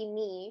to see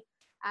me,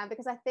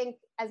 because I think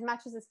as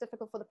much as it's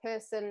difficult for the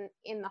person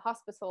in the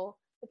hospital,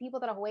 the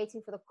people that are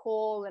waiting for the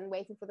call and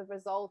waiting for the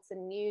results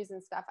and news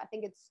and stuff, I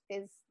think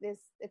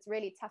it's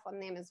really tough on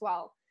them as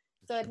well.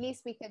 So at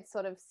least we could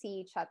sort of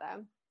see each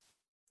other.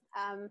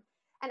 And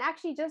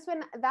actually just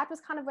that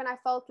was kind of when I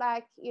felt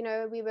like,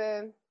 we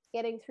were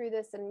getting through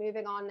this and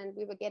moving on, and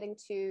we were getting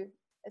to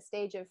a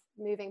stage of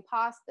moving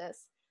past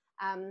this.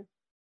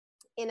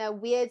 In a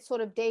weird sort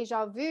of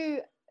deja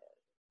vu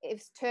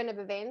turn of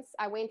events,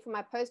 I went for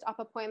my post-op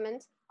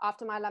appointment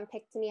after my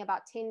lumpectomy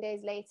about 10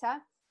 days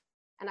later.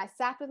 And I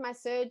sat with my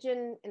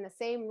surgeon in the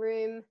same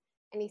room,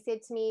 and he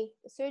said to me,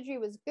 the surgery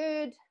was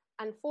good.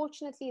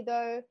 Unfortunately,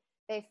 though,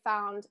 they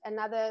found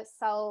another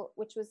cell,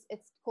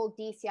 it's called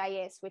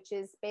DCIS, which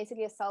is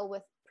basically a cell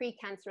with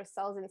precancerous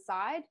cells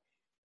inside,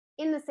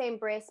 in the same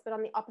breast, but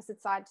on the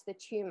opposite side to the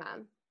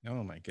tumor.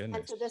 Oh my goodness.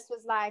 And so this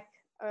was like,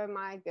 oh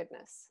my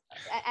goodness.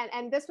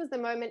 And this was the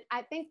moment,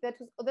 I think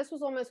this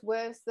was almost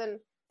worse than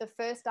the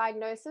first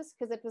diagnosis,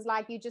 because it was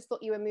like you just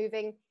thought you were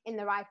moving in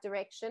the right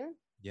direction.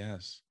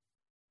 Yes.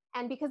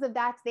 And because of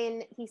that,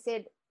 then he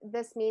said,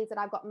 this means that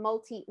I've got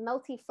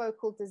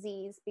multifocal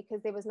disease,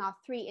 because there was now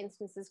 3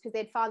 instances, because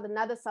they'd found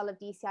another cell of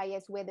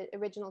DCIS where the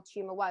original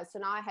tumor was. So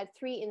now I had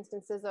 3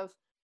 instances of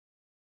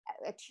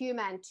a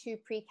tumor and 2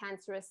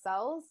 precancerous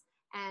cells.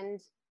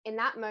 And in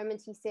that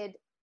moment, he said,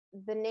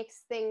 the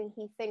next thing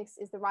he thinks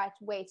is the right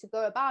way to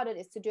go about it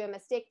is to do a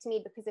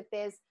mastectomy, because if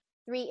there's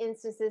 3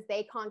 instances,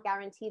 they can't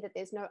guarantee that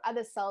there's no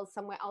other cells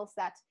somewhere else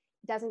that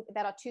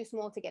are too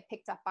small to get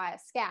picked up by a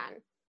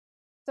scan.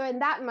 So in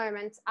that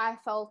moment, I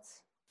felt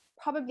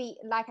probably,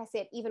 like I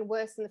said, even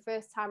worse than the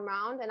first time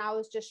round. And I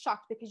was just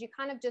shocked, because you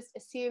kind of just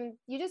assume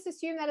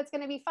that it's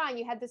going to be fine.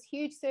 You had this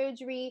huge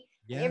surgery,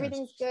 yes, and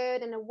everything's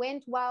good and it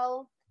went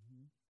well.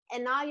 Mm-hmm.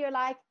 And now you're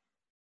like,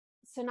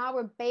 so now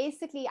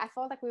I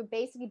felt like we were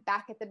basically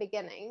back at the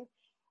beginning.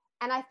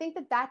 And I think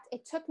that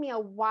it took me a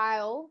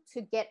while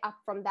to get up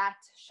from that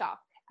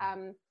shock.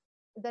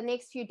 The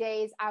next few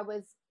days, I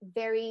was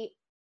very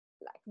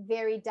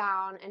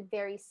down and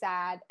very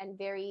sad and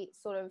very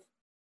sort of,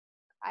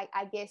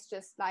 I guess,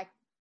 just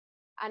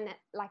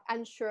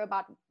unsure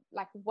about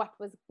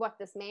what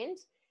this meant.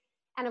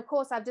 And of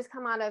course, I've just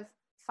come out of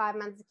 5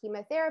 months of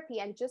chemotherapy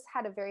and just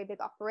had a very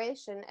big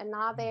operation. And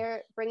now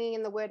they're bringing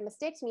in the word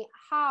mastectomy.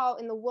 How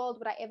in the world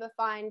would I ever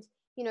find,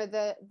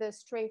 the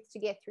strength to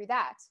get through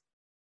that?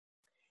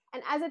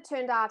 And as it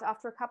turned out,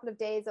 after a couple of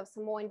days of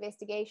some more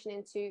investigation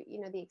into,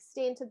 the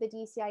extent of the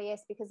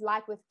DCIS, because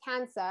like with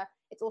cancer,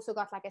 it's also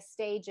got like a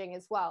staging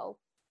as well.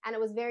 And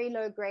it was very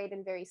low grade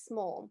and very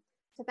small.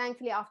 So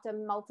thankfully, after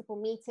multiple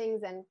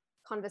meetings and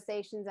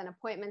conversations and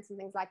appointments and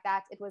things like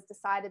that, it was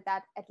decided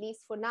that at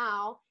least for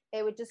now,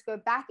 they would just go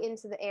back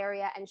into the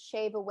area and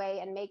shave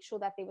away and make sure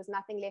that there was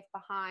nothing left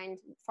behind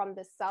from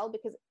this cell,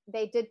 because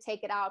they did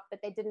take it out,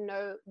 but they didn't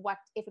know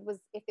if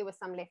there was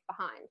some left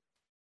behind.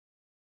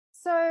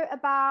 So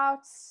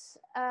about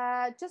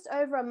just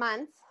over a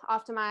month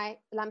after my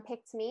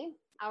lumpectomy,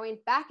 I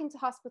went back into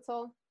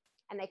hospital,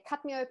 and they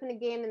cut me open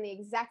again in the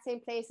exact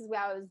same places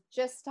where I was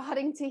just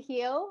starting to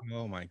heal.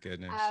 Oh my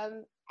goodness.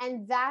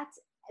 And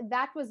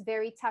that was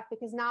very tough,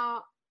 because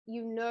now,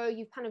 you've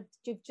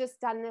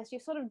just done this.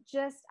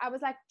 I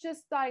was like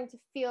just starting to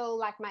feel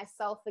like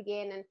myself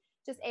again, and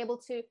just able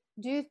to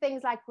do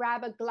things like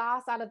grab a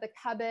glass out of the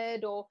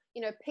cupboard or,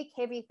 pick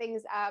heavy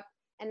things up.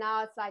 And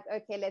now it's like,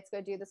 okay, let's go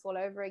do this all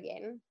over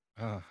again.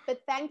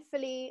 But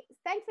thankfully,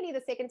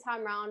 the second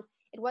time round,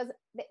 it was,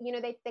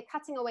 they're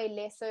cutting away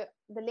less. So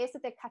the less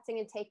that they're cutting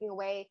and taking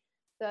away,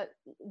 the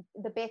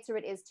better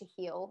it is to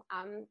heal.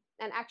 And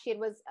actually, it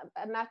was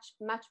a much,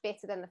 much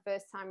better than the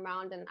first time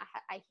round. And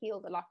I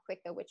healed a lot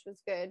quicker, which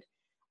was good.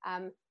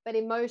 But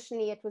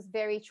emotionally, it was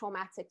very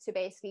traumatic to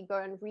basically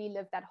go and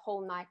relive that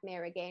whole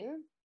nightmare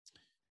again.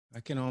 I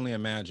can only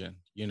imagine,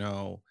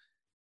 you're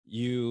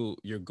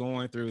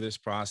going through this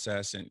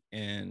process,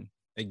 and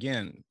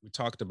again, we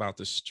talked about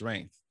the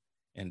strength,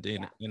 and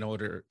then in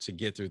order to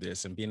get through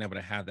this and being able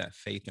to have that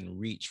faith and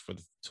reach for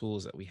the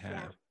tools that we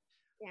have.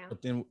 Yeah.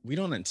 But then we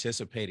don't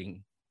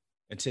anticipate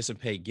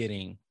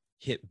getting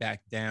hit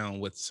back down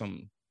with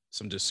some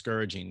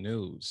discouraging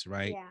news,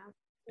 right?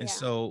 And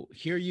so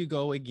here you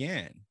go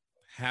again,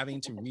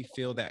 having to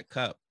refill that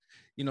cup.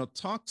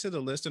 Talk to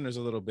the listeners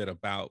a little bit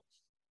about,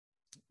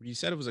 you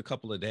said it was a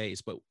couple of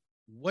days, but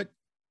what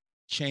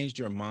changed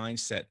your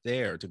mindset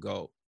there to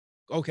go,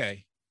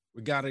 okay,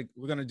 we're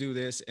gonna do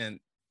this, and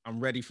I'm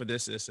ready for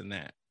this, and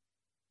that?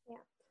 Yeah.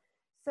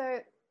 So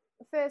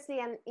firstly,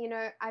 and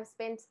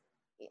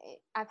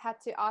I've had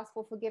to ask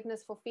for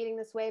forgiveness for feeling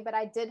this way, but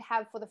I did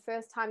have, for the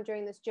first time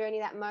during this journey,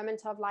 that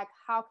moment of like,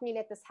 how can you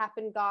let this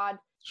happen, God?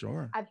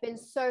 Sure. I've been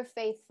so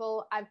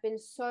faithful. I've been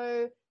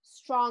so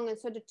strong and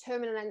so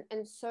determined,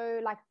 and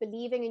so like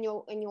believing in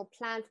your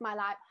plan for my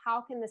life.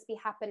 How can this be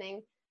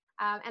happening?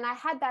 And I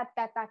had that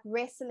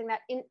wrestling,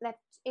 that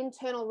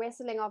internal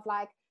wrestling of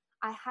like,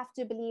 I have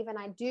to believe, and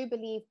I do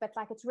believe, but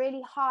like it's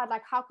really hard.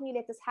 Like, how can you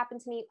let this happen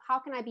to me? How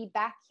can I be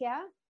back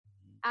here?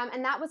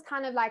 And that was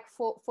kind of like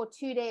for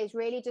 2 days,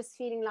 really just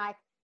feeling like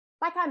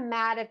I'm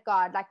mad at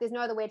God. Like there's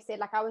no other way to say it.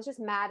 Like I was just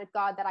mad at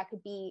God that I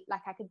could be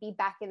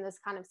back in this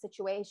kind of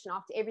situation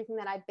after everything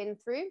that I'd been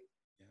through.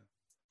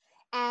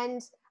 Yeah.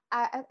 And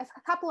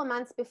a couple of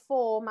months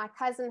before, my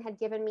cousin had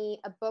given me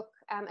a book,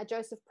 a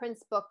Joseph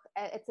Prince book.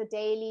 It's a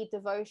daily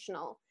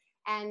devotional.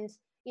 And,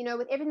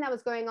 with everything that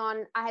was going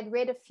on, I had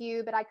read a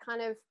few, but I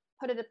kind of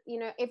put it,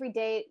 every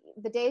day,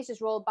 the days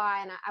just rolled by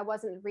and I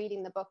wasn't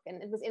reading the book,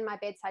 and it was in my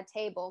bedside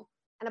table.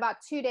 And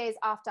about 2 days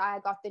after I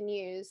got the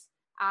news,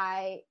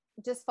 I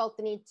just felt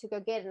the need to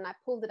go get it, and I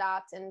pulled it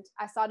out and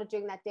I started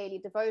doing that daily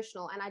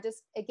devotional. And I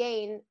just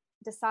again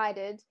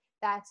decided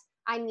that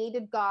I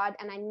needed God,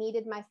 and I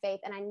needed my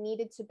faith, and I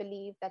needed to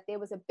believe that there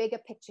was a bigger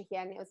picture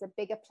here and there was a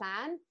bigger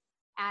plan.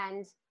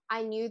 And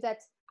I knew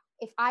that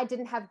if I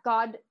didn't have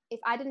God,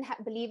 if I didn't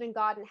believe in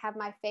God and have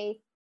my faith,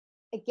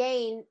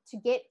 again,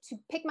 to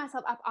pick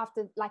myself up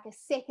after like a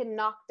second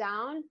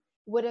knockdown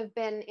would have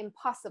been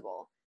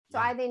impossible. So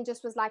I then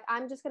just was like,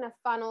 I'm just going to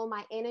funnel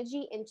my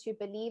energy into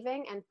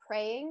believing and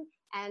praying.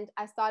 And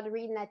I started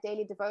reading that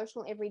daily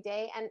devotional every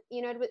day. And,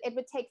 it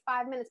would take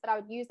 5 minutes, but I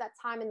would use that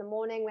time in the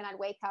morning when I'd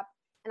wake up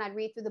and I'd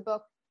read through the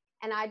book.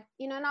 And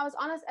and I was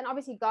honest, and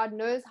obviously God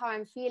knows how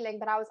I'm feeling,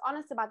 but I was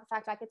honest about the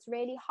fact, like, it's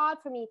really hard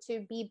for me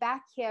to be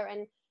back here.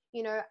 And,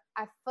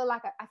 I feel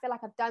like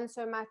I've done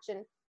so much.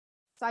 And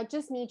so I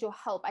just need your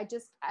help.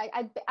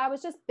 I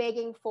was just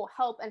begging for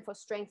help and for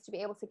strength to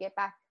be able to get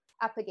back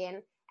up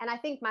again. And I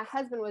think my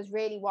husband was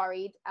really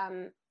worried,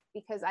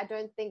 because I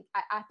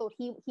thought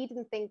he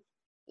didn't think,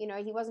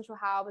 he wasn't sure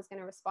how I was going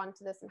to respond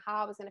to this and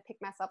how I was going to pick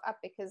myself up,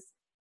 because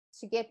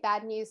to get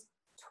bad news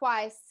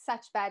twice,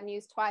 such bad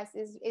news twice,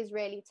 is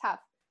really tough.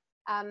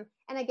 And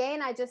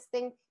again, I just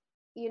think,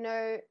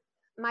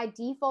 my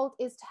default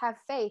is to have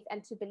faith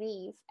and to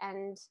believe.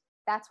 And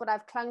that's what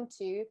I've clung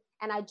to.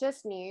 And I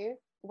just knew,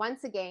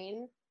 once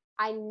again,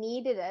 I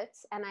needed it,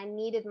 and I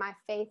needed my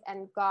faith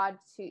and God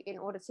in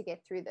order to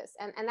get through this.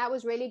 And that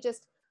was really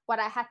just what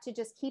I had to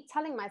just keep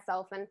telling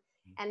myself.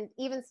 And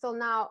even still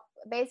now,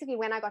 basically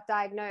when I got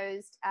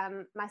diagnosed,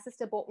 my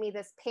sister bought me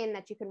this pen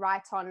that you can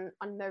write on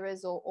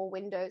mirrors or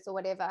windows or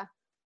whatever.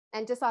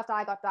 And just after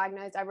I got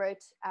diagnosed, I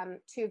wrote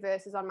 2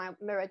 verses on my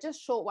mirror,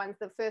 just short ones.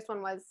 The first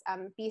one was,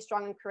 be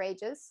strong and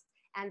courageous.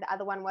 And the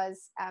other one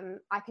was,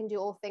 I can do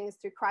all things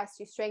through Christ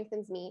who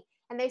strengthens me.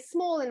 And they're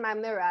small in my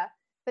mirror,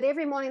 but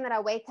every morning that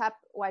I wake up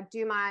or I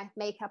do my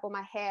makeup or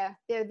my hair,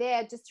 they're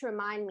there just to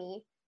remind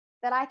me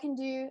that I can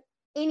do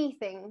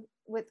anything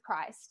with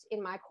Christ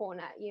in my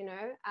corner,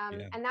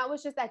 And that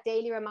was just that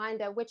daily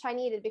reminder, which I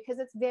needed, because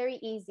it's very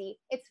easy.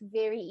 It's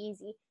very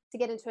easy to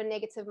get into a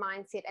negative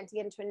mindset and to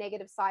get into a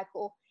negative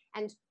cycle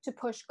and to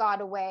push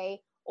God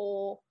away,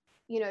 or,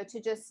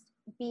 to just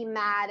be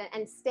mad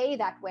and stay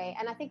that way.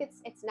 And I think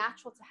it's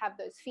natural to have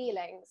those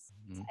feelings.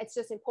 Mm-hmm. It's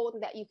just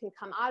important that you can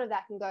come out of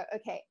that and go,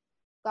 okay,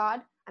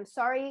 God, I'm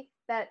sorry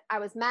that I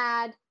was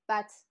mad,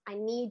 but I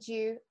need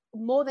you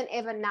more than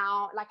ever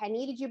now. Like I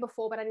needed you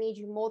before, but I need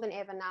you more than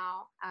ever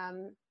now.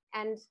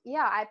 And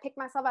yeah, I picked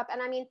myself up.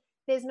 And I mean,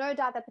 there's no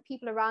doubt that the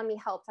people around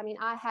me helped. I mean,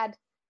 I had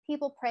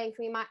people praying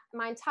for me,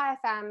 my entire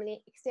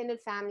family, extended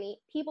family,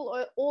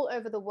 people all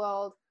over the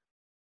world,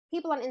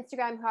 people on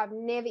Instagram who I've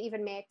never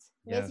even met,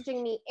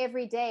 messaging me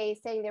every day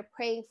saying they're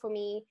praying for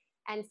me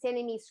and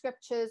sending me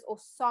scriptures or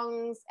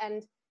songs.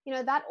 And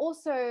that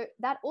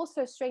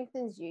also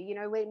strengthens you,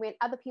 when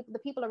other people, the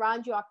people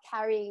around you, are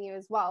carrying you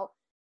as well.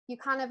 You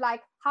kind of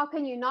like, how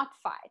can you not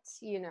fight,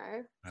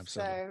 Absolutely.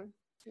 So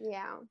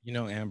yeah.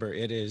 Amber,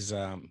 it is,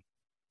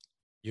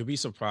 you'll be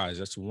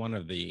surprised. That's one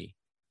of the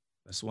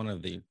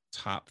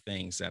top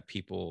things that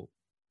people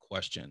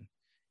question.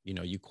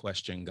 You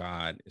question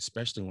God,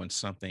 especially when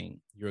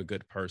you're a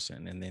good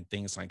person, and then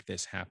things like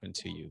this happen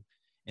to you.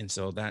 And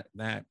so that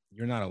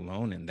you're not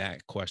alone in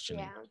that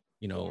questioning,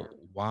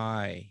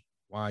 why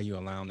are you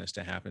allowing this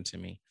to happen to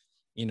me?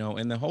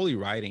 In the Holy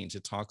Writings,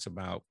 it talks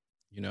about,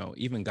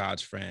 even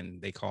God's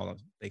friend, they call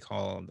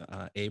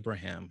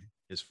Abraham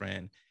his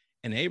friend,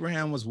 and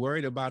Abraham was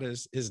worried about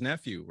his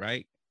nephew,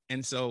 right?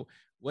 And so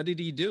what did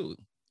he do?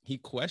 He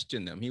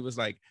questioned them. He was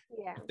like,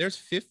 if there's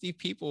 50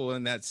 people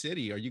in that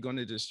city, are you going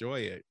to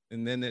destroy it?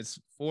 And then it's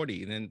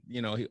 40, and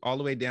then, all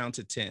the way down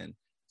to 10.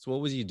 So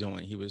what was he doing?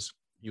 He was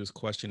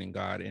questioning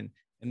God. And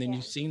then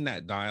you've seen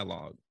that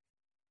dialogue.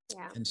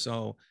 Yeah. And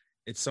so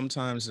it's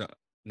sometimes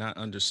not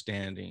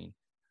understanding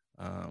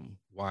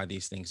why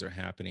these things are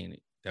happening.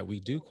 that we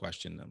do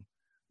question them.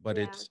 But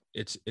Yeah.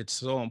 it's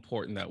so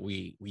important that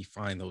we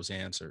find those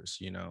answers,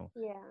 Yeah.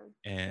 For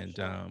and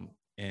sure.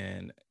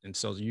 and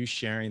so you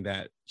sharing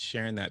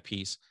that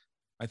piece,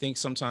 I think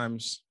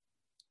sometimes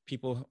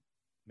people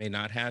may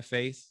not have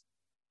faith,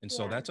 and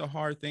so Yeah. that's a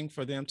hard thing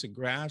for them to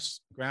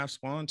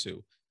grasp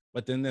onto.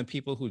 But then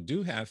people who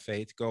do have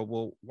faith go,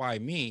 well, why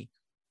me?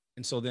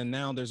 And so then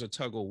now there's a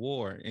tug of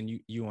war, and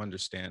you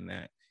understand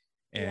that.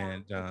 Yeah.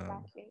 and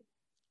um Exactly.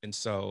 and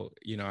so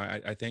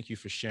I thank you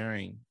for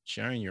sharing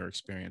your Thank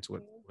experience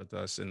with you.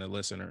 us and the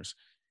listeners.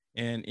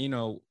 And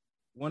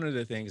one of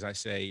the things I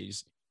say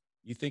is,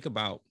 you think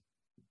about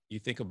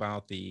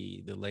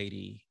the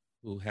lady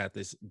who had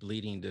this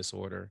bleeding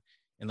disorder.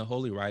 In the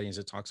holy writings,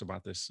 it talks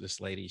about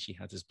this lady. She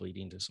had this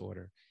bleeding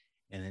disorder,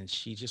 and then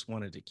she just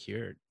wanted it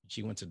cured.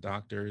 She went to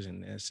doctors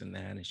and this and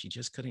that, and she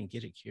just couldn't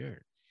get it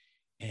cured.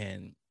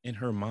 And in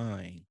her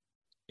mind,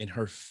 and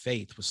her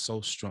faith was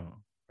so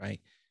strong, right?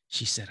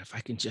 She said, if I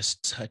can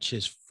just touch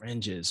his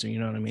fringes, you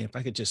know what I mean? If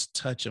I could just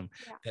touch him,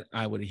 Yeah. that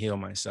I would heal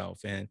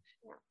myself. And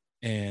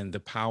Yeah. the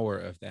power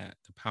of that,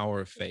 the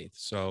power of Yeah. faith.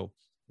 So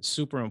it's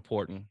super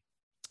important.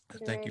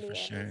 It Thank you really for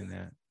is. sharing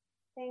that.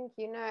 Thank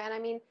you. No, and I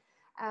mean,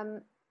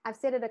 um, I've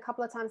said it a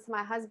couple of times to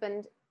my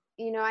husband.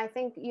 I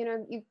think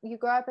you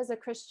grow up as a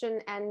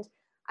Christian, and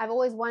I've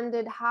always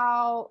wondered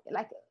how,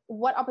 like,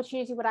 what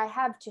opportunity would I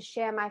have to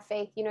share my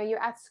faith?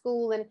 You're at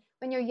school, and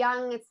when you're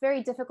young, it's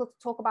very difficult to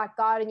talk about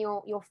God and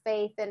your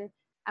faith and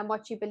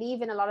what you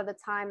believe in a lot of the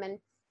time. And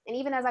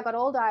even as I got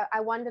older, I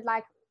wondered,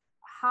 like,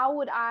 how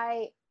would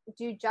I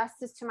do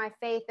justice to my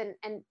faith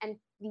and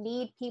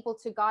lead people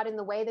to God in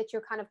the way that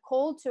you're kind of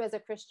called to as a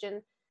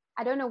Christian.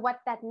 I don't know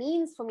what that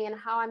means for me and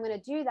how I'm going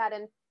to do that.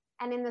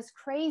 And in this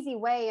crazy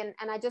way,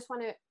 and I just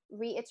want to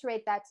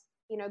reiterate that,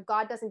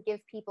 God doesn't give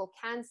people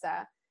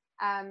cancer.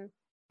 Um,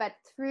 but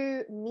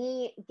through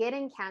me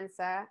getting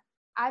cancer,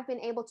 I've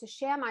been able to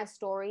share my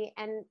story.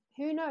 And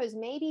who knows,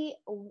 maybe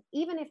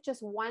even if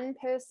just one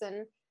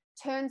person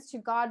turns to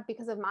God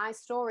because of my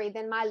story,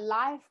 then my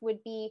life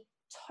would be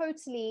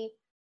totally,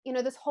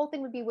 this whole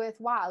thing would be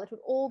worthwhile. It would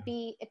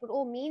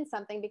all mean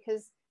something,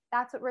 because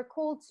that's what we're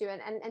called to.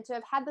 And to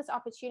have had this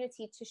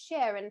opportunity to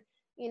share. And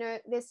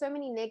there's so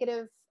many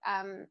negative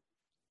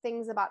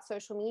things about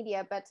social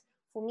media, but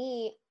for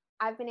me,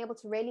 I've been able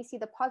to really see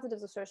the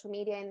positives of social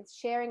media and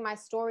sharing my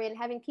story and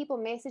having people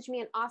message me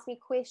and ask me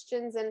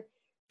questions and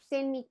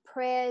send me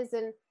prayers,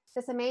 and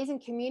this amazing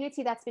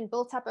community that's been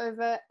built up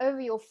over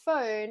your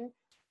phone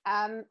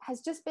has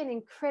just been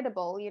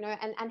incredible.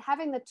 And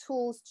having the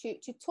tools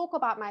to talk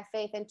about my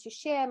faith and to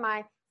share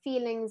my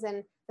feelings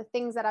and the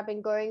things that I've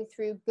been going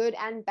through, good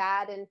and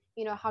bad, and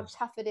how Yes.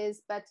 tough it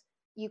is, but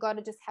you got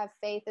to just have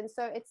faith. And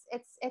so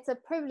it's a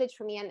privilege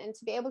for me, and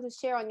to be able to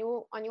share on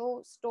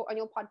your store, on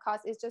your podcast,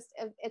 is just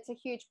it's a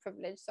huge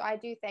privilege. So I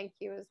do thank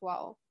you as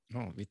well.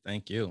 Oh, we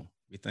thank you.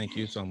 We thank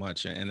you so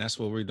much. And that's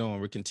what we're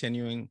doing. We're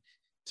continuing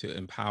to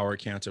empower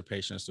cancer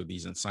patients through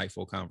these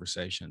insightful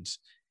conversations.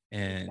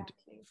 And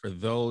Exactly. for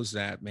those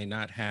that may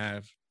not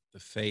have the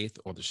faith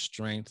or the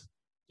strength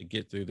to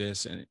get through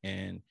this,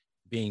 and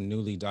being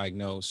newly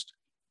diagnosed,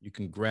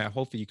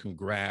 hopefully you can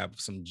grab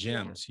some Yeah.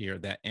 gems here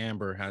that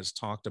Amber has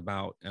talked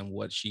about and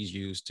what she's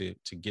used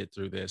to get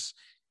through this.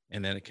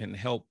 And then it can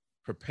help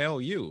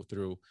propel you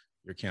through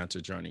your cancer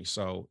journey.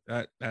 So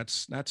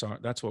that's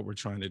what we're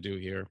trying to do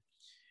here.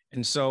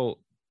 And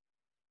so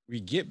we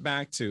get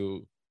back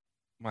to,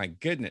 my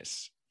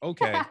goodness.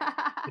 Okay.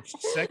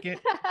 It's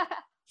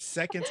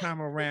second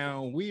time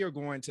around. We are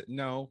going to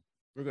no,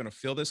 we're going to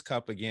fill this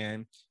cup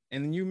again.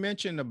 And you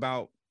mentioned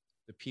about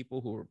the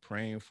people who were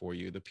praying for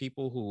you, the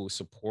people who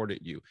supported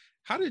you.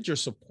 How did your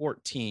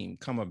support team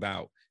come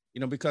about?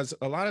 Because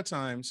a lot of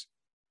times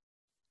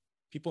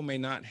people may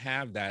not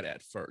have that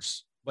at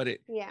first, but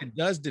it Yeah. it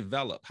does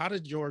develop. How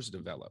did yours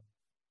develop?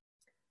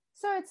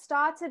 So it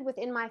started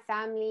within my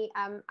family.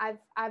 I've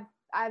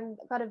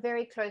got a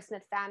very close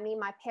knit family.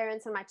 My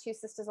parents and my two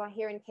sisters are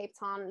here in Cape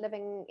Town,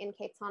 living in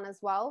Cape Town as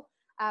well.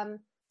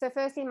 So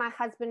firstly, my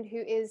husband,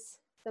 who is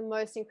the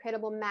most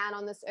incredible man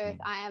on this earth.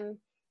 Mm. I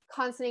am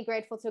constantly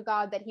grateful to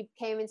God that he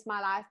came into my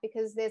life,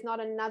 because there's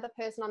not another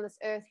person on this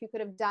earth who could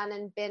have done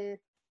and been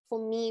for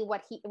me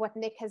what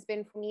Nick has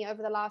been for me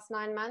over the last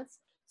 9 months.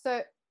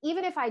 So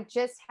even if I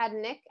just had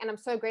Nick, and I'm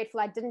so grateful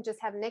I didn't just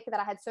have Nick, that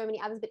I had so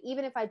many others, but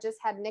even if I just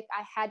had Nick,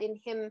 I had in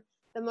him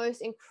the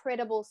most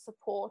incredible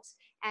support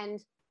and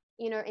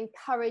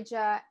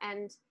encourager,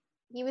 and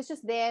he was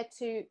just there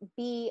to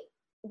be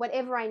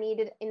whatever I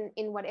needed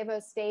in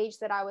whatever stage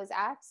that I was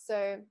at.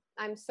 So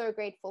I'm so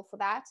grateful for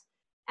that.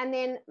 And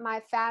then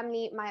my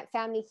family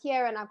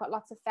here, and I've got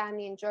lots of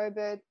family in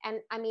Joburg, and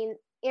I mean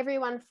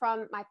everyone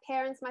from my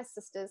parents, my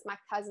sisters, my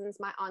cousins,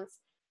 my aunts.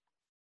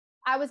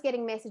 I was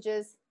getting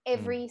messages Mm.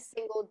 every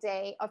single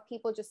day of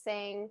people just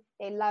saying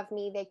they love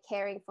me, they're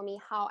caring for me.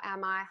 How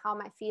am I? How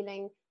am I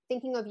feeling?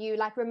 Thinking of you,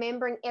 like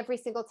remembering every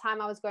single time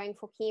I was going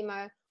for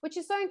chemo, which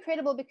is so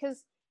incredible,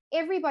 because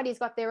everybody's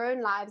got their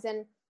own lives.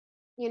 And,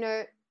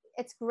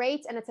 it's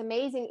great and it's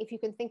amazing if you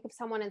can think of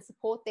someone and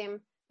support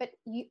them. But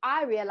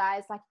I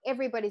realized like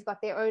everybody's got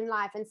their own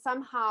life, and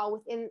somehow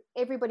within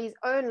everybody's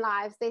own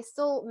lives, they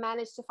still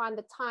managed to find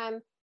the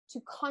time to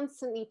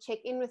constantly check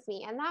in with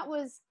me. And that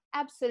was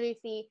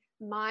absolutely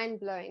mind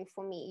blowing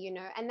for me, you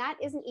know. And that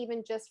isn't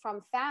even just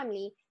from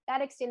family,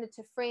 that extended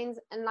to friends.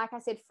 And like I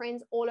said,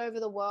 friends all over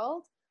the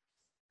world.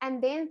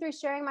 And then through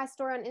sharing my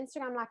story on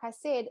Instagram, like I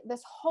said,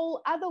 this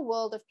whole other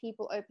world of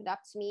people opened up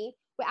to me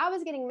where I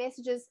was getting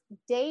messages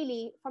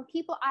daily from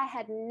people I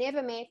had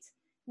never met,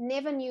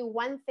 never knew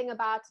one thing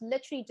about,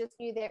 literally just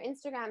knew their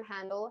Instagram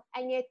handle.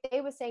 And yet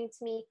they were saying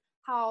to me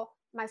how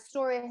my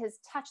story has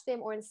touched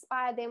them or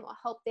inspired them or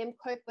helped them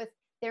cope with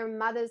their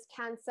mother's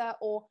cancer,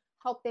 or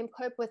helped them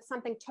cope with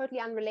something totally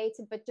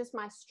unrelated, but just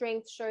my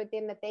strength showed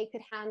them that they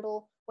could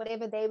handle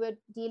whatever they were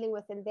dealing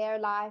with in their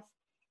life.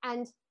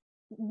 And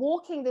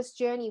walking this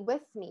journey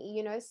with me,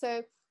 you know.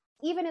 So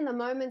even in the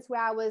moments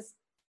where I was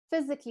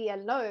physically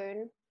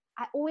alone,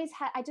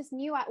 I just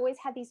knew I always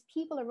had these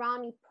people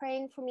around me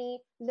praying for me,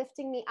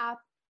 lifting me up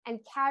and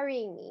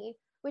carrying me,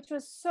 which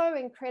was so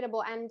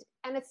incredible. And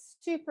it's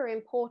super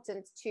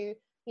important to,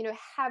 you know,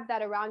 have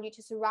that around you,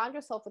 to surround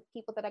yourself with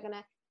people that are going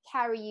to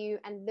carry you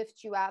and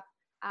lift you up,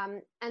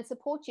 and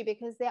support you,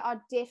 because there are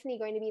definitely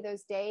going to be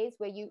those days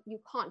where you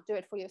can't do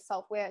it for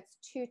yourself, where it's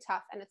too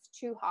tough and it's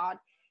too hard.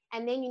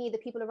 And then you need the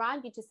people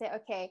around you to say,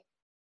 okay,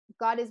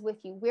 God is with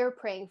you. We're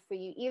praying for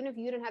you. Even if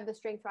you don't have the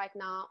strength right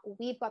now,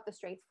 we've got the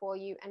strength for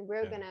you, and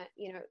we're going to,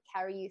 you know,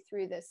 carry you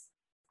through this.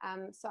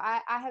 So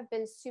I have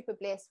been super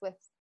blessed with,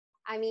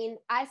 I mean,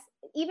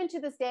 even to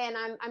this day, and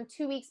I'm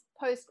 2 weeks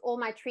post all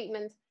my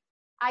treatment,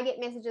 I get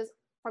messages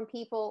from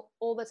people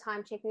all the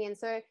time checking in.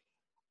 So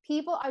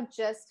people are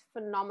just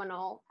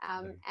phenomenal.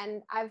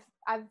 And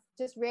I've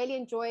just really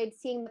enjoyed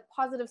seeing the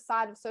positive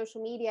side of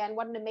social media, and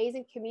what an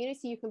amazing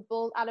community you can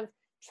build out of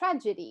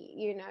tragedy,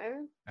 you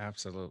know.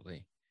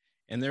 Absolutely.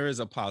 And there is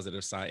a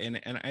positive side.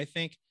 And I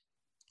think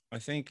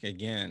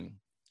again,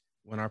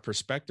 when our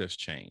perspectives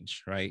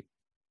change, right?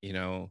 You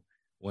know,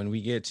 when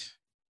we get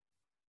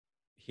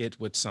hit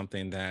with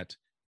something that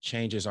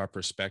changes our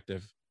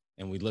perspective,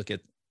 and we look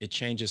at it,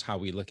 changes how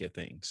we look at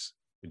things.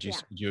 Yeah,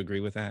 Would you agree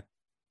with that?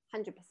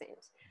 100%.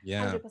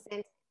 Yeah.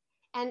 100%.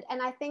 And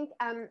I think,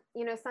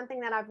 you know,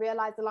 something that I've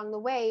realized along the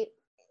way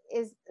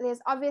is there's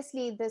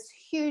obviously this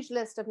huge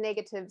list of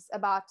negatives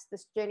about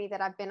this journey that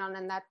I've been on,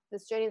 and that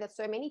this journey that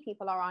so many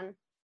people are on.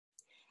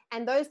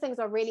 And those things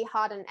are really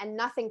hard, and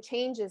nothing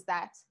changes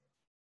that.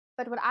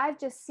 But what I've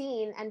just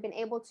seen and been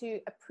able to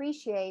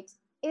appreciate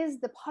is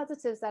the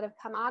positives that have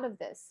come out of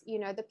this. You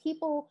know, the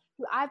people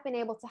who I've been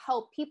able to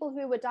help, people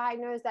who were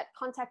diagnosed that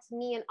contacted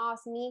me and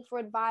asked me for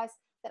advice,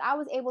 that I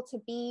was able to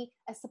be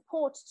a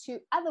support to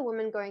other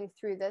women going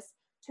through this,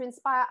 to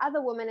inspire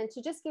other women and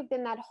to just give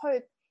them that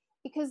hope.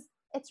 Because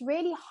it's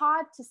really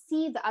hard to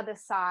see the other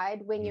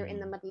side when you're in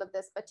the Mm, middle of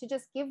this, but to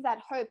just give that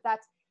hope that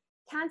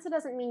cancer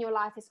doesn't mean your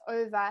life is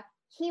over.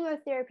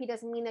 Chemotherapy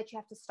doesn't mean that you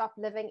have to stop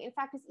living. In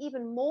fact, it's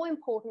even more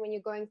important when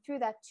you're going through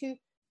that to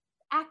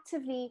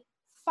actively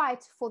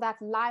fight for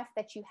that life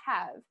that you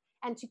have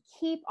and to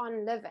keep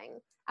on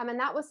living. And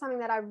that was something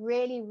that I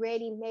really,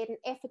 really made an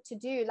effort to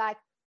do. Like,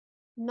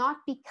 not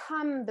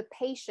become the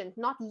patient,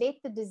 not let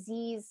the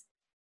disease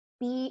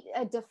be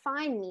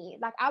define me.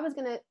 Like I was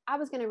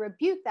gonna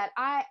rebuke that.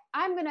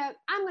 I'm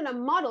gonna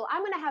model.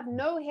 I'm gonna have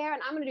no hair,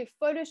 and I'm gonna do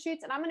photo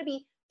shoots, and I'm gonna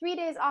be 3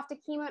 days after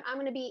chemo, and I'm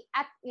gonna be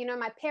at, you know,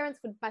 my parents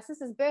for my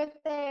sister's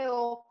birthday,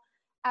 or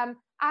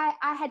I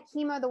had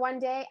chemo the one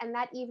day, and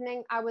that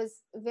evening I was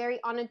very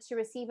honored to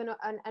receive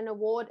an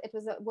award. It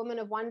was a Woman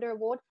of Wonder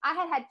award. I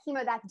had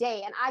chemo that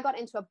day, and I got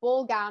into a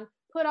ball gown,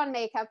 put on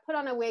makeup, put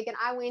on a wig, and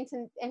I went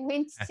and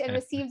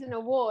received an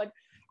award.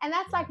 And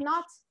that's like yes.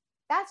 not,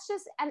 that's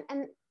just,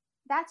 and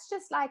that's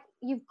just like,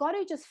 you've got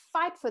to just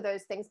fight for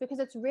those things, because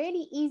it's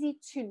really easy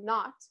to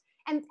not.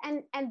 And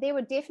there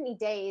were definitely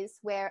days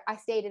where I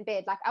stayed in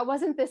bed. Like, I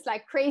wasn't this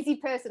like crazy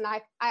person.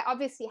 I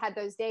obviously had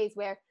those days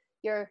where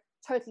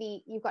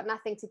you've got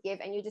nothing to give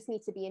and you just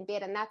need to be in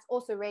bed, and that's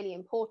also really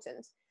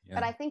important. Yeah.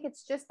 But I think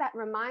it's just that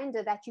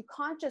reminder that you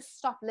can't just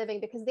stop living,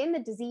 because then the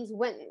disease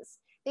wins,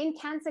 then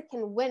cancer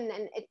can win,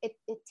 and it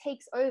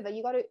takes over.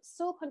 You got to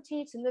still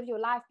continue to live your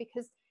life,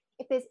 because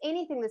if there's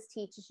anything this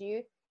teaches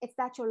you, it's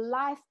that your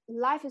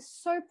life is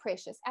so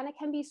precious, and it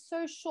can be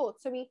so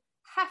short. So we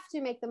have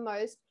to make the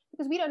most,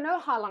 because we don't know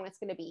how long it's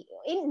going to be.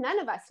 None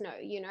of us know,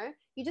 you know.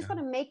 You just Yeah.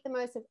 got to make the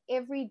most of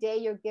every day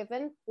you're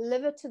given,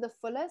 live it to the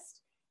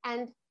fullest,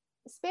 and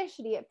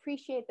especially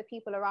appreciate the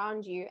people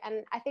around you.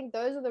 And I think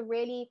those are the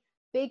really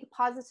big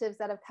positives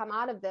that have come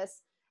out of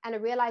this, and a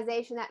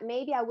realization that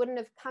maybe I wouldn't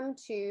have come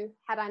to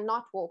had I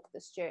not walked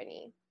this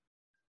journey.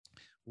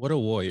 What a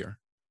warrior.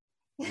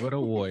 What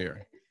a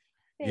warrior.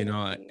 You Thank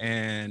know, you.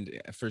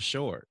 and for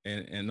sure.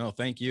 And no,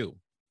 thank you.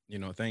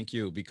 Thank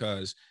you,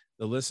 because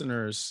the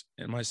listeners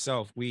and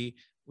myself, we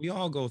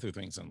all go through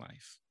things in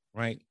life,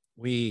 right?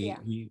 Yeah.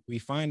 We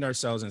find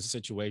ourselves in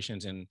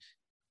situations, and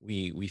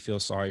we feel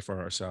sorry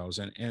for ourselves,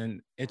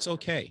 and it's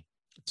okay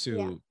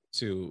Yeah.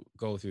 to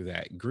go through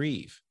that,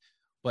 grieve,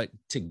 but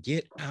to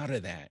get out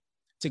of that,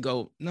 to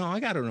go, no, I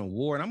got an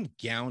award, I'm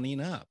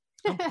gowning up.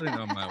 I'm putting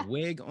on my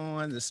wig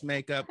on, this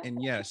makeup,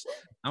 and yes,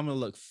 I'm gonna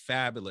look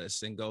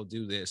fabulous and go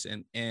do this.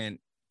 And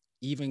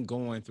even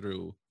going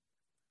through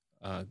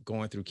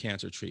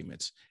cancer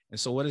treatments. And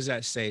so what does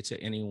that say to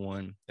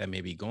anyone that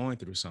may be going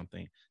through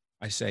something?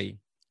 I say,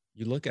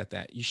 you look at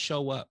that, you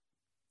show up,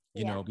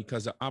 Yeah.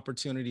 because the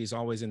opportunity is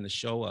always in the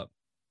show up.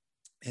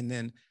 And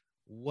then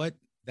what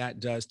that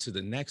does to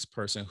the next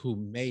person who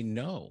may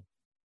know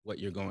what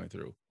you're going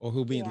through, or Yeah.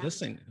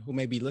 who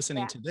may be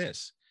listening Yeah. to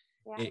this,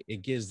 Yeah.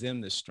 it gives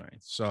them the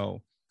strength.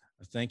 So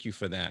thank you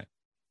for that.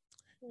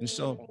 And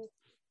so, Thanks.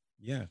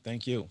 yeah,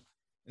 thank you.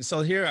 And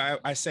so here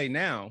I say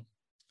now,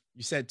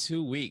 you said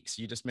 2 weeks.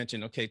 You just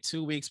mentioned, okay,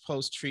 2 weeks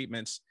post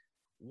treatments.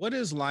 What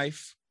is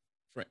life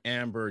for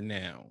Amber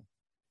now?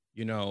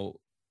 You know,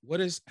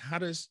 how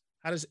does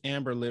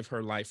Amber live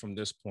her life from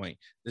this point?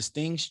 Does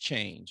things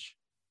change?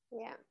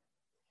 Yeah.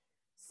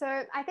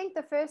 So I think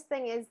the first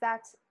thing is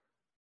that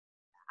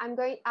I'm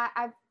going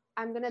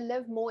I'm going to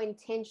live more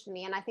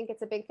intentionally, and I think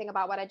it's a big thing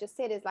about what I just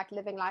said is like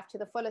living life to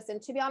the fullest.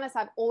 And to be honest,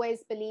 I've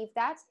always believed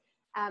that,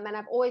 and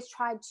I've always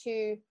tried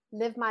to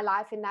live my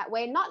life in that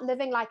way, not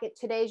living like it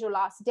today's your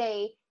last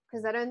day,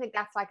 because I don't think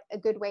that's like a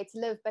good way to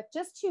live, but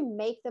just to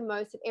make the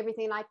most of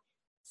everything. Like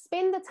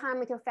spend the time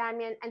with your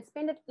family, and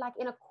spend it like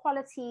in a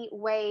quality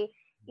way.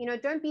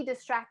 Don't be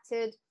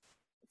distracted.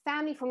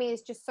 Family for me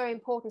is just so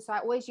important, so I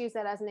always use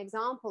that as an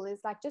example, is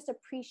like just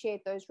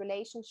appreciate those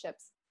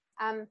relationships.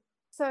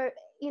 So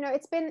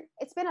it's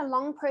been a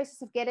long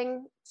process of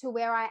getting to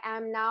where I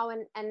am now,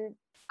 and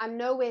I'm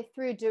nowhere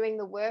through doing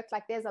the work.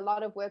 Like there's a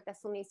lot of work that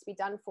still needs to be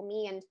done for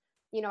me, and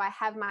I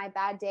have my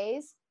bad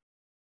days,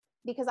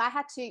 because I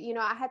had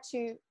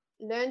to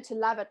learn to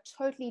love a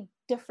totally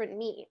different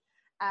me.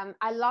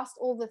 I lost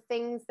all the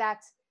things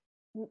that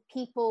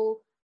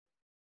people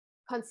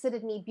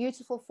considered me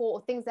beautiful for,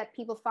 or things that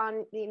people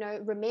found,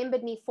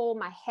 remembered me for,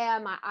 my hair,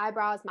 my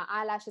eyebrows, my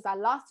eyelashes. I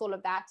lost all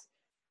of that.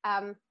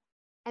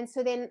 And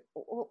so then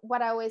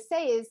what I always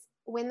say is,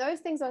 when those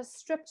things are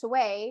stripped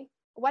away,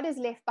 what is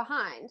left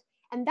behind?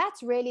 And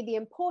that's really the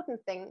important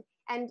thing.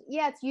 And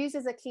yeah, it's used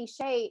as a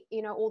cliche,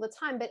 all the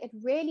time, but it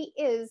really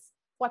is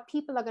what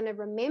people are going to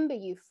remember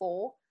you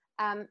for.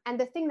 And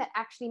the thing that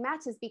actually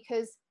matters,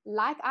 because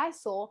like I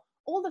saw,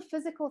 all the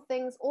physical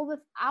things, all the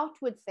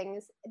outward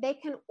things, they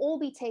can all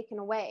be taken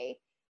away.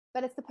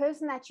 But it's the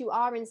person that you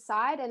are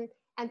inside.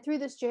 And through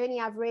this journey,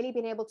 I've really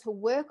been able to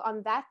work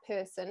on that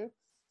person.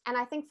 And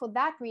I think for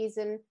that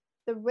reason,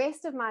 the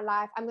rest of my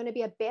life, I'm going to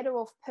be a better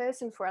off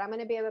person for it. I'm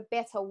going to be a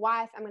better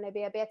wife. I'm going to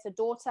be a better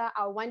daughter.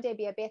 I'll one day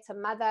be a better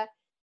mother,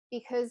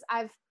 because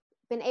I've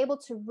been able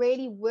to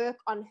really work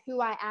on who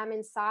I am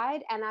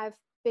inside. And I've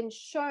been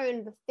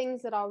shown the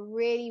things that are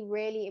really,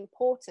 really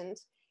important.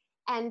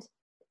 And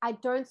I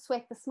don't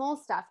sweat the small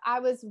stuff. I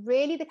was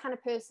really the kind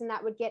of person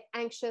that would get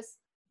anxious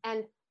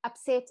and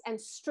upset and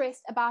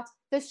stressed about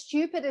the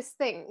stupidest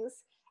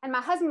things. And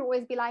my husband would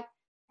always be like,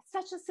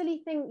 such a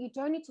silly thing. You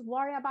don't need to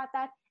worry about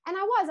that. And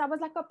I was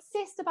like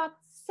obsessed about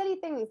silly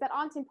things that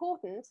aren't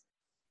important.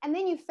 And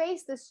then you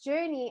face this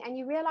journey and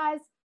you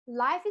realize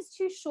life is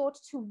too short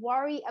to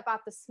worry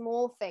about the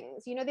small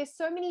things.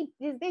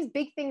 There's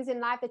big things in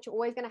life that you're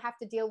always going to have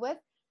to deal with,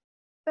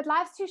 but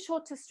life's too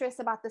short to stress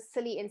about the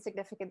silly,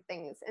 insignificant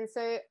things. And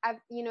so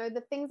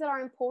the things that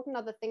are important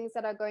are the things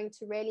that are going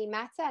to really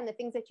matter, and the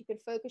things that you could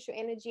focus your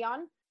energy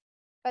on.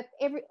 But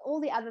all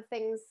the other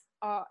things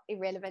are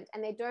irrelevant,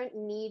 and they don't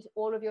need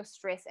all of your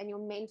stress and your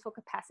mental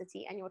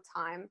capacity and your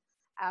time.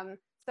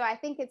 So I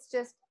think it's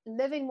just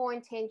living more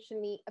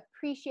intentionally,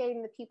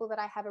 appreciating the people that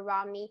I have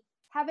around me,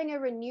 having a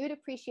renewed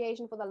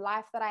appreciation for the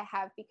life that I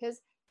have, because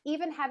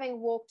even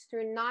having walked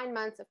through 9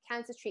 months of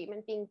cancer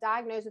treatment, being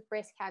diagnosed with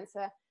breast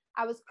cancer,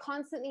 I was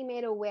constantly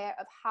made aware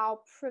of how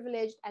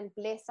privileged and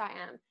blessed I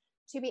am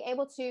to be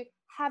able to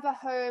have a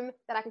home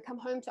that I can come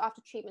home to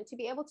after treatment, to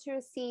be able to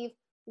receive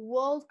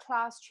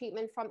world-class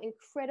treatment from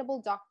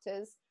incredible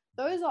doctors.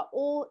 Those are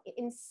all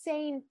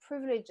insane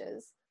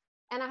privileges.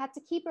 And I had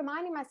to keep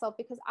reminding myself,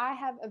 because I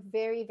have a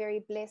very,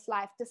 very blessed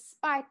life,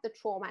 despite the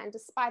trauma and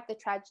despite the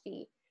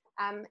tragedy.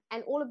 And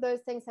all of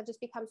those things have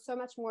just become so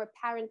much more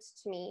apparent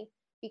to me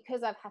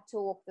because I've had to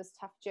walk this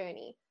tough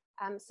journey.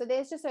 So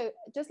there's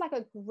just like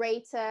a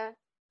greater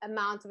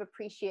amount of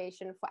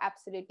appreciation for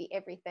absolutely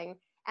everything.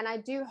 And I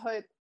do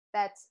hope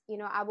that,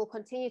 I will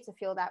continue to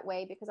feel that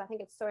way, because I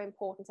think it's so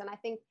important. And I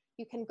think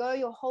you can go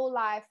your whole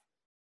life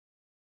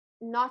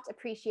not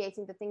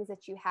appreciating the things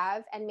that you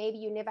have, and maybe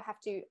you never have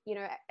to,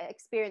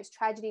 experience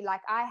tragedy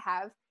like I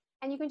have,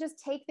 and you can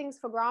just take things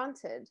for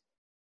granted.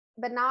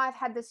 But now I've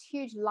had this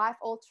huge life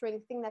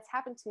altering thing that's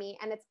happened to me,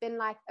 and it's been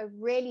like a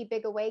really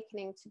big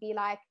awakening to be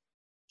like,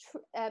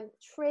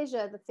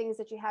 treasure the things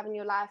that you have in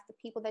your life, the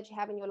people that you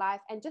have in your life,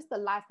 and just the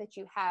life that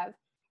you have,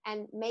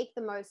 and make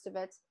the most of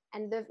it,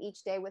 and live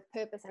each day with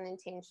purpose and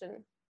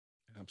intention.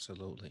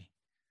 Absolutely.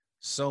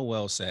 So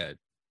well said.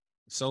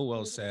 So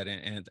well said.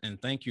 And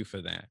thank you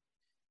for that.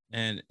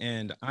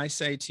 And I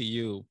say to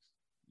you,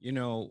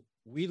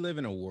 we live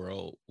in a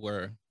world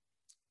where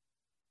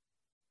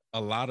a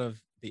lot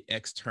of the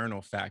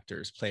external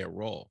factors play a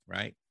role,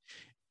 right?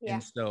 Yeah.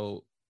 And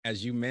so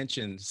as you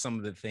mentioned, some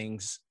of the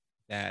things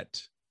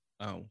that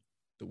um,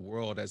 the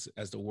world as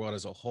the world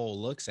as a whole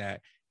looks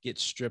at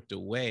gets stripped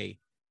away.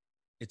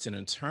 It's an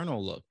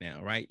internal look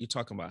now, right? You're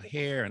talking about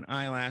hair and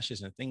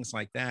eyelashes and things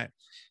like that.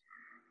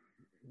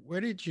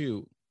 Where did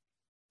you,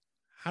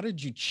 how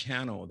did you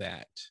channel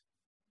that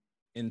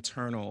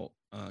internal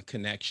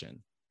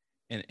connection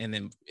and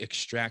then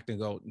extract and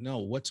go, no,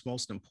 what's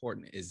most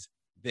important is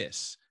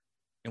this,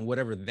 and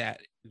whatever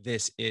that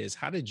this is?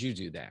 How did you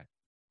do that?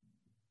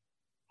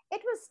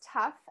 It was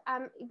tough.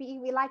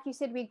 Like you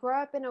said, we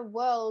grow up in a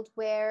world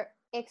where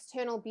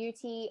external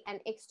beauty and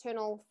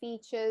external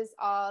features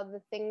are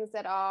the things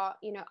that are,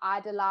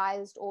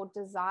 idolized or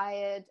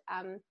desired.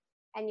 And,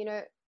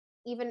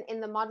 even in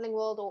the modeling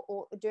world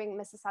or doing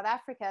Mrs. South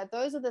Africa,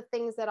 those are the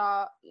things that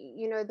are,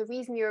 the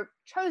reason you're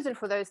chosen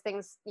for those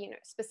things,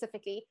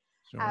 specifically.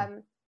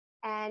 Sure.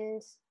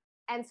 And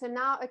so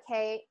now,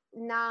 okay,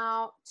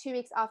 now 2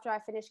 weeks after I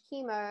finished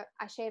chemo,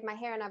 I shaved my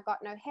hair and I've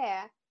got no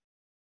hair.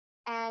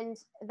 And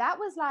that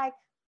was like,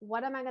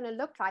 what am I going to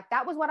look like?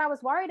 That was what I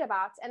was worried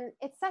about. And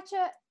it's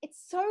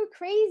so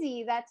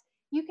crazy that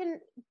you can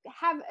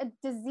have a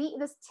disease,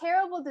 this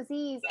terrible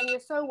disease, and you're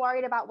so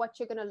worried about what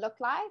you're going to look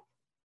like.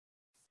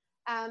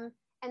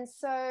 And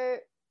so,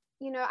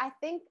 I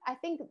think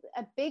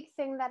a big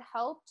thing that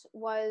helped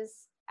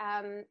was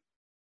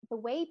the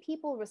way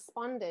people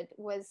responded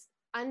was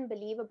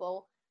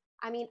unbelievable.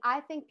 I mean, I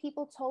think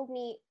people told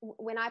me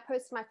when I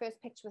posted my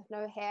first picture with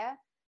no hair,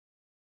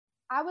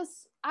 I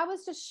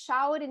was just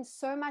showered in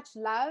so much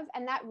love,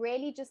 and that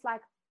really just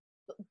like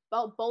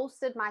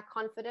bolstered my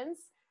confidence.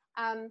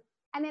 And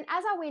then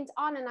as I went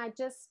on, and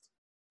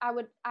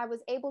I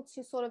was able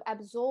to sort of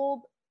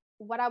absorb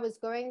what I was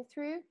going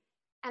through,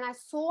 and I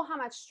saw how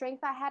much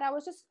strength I had. I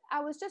was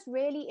just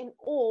really in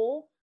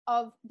awe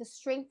of the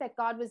strength that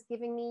God was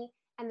giving me,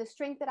 and the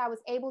strength that I was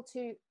able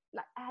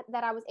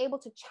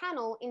to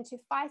channel into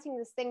fighting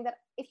this thing that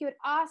if you had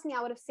asked me,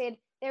 I would have said,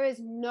 there is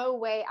no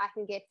way I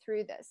can get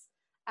through this.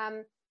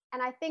 And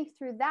I think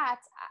through that,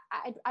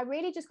 I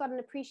really just got an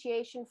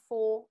appreciation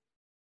for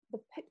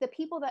the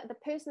people, that the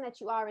person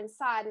that you are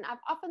inside. And I've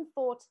often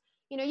thought,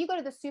 you go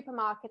to the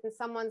supermarket and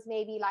someone's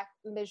maybe like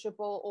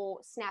miserable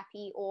or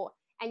snappy,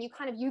 and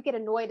you get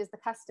annoyed as the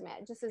customer,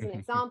 just as an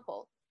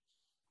example.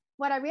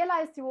 What I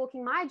realized through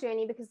walking my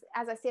journey, because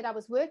as I said, I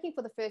was working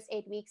for the first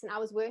 8 weeks, and I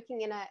was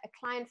working in a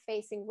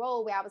client-facing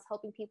role where I was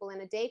helping people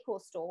in a decor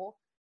store.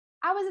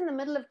 I was in the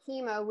middle of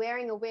chemo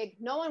wearing a wig.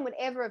 No one would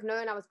ever have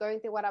known I was going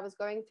through what I was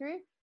going through.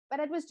 But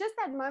it was just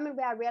that moment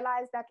where I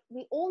realized that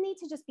we all need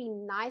to just be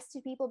nice to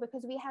people,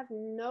 because we have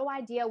no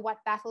idea what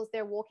battles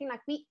they're walking.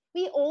 Like we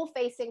all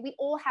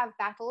have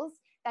battles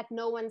that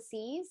no one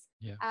sees.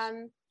 Yes.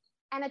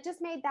 And it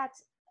just made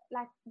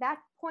that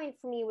point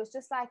for me was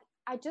just like,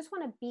 I just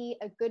want to be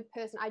a good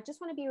person. I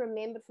just want to be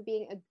remembered for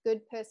being a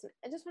good person.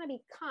 I just want to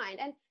be kind.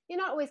 And you're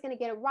not always going to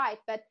get it right,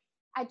 but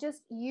I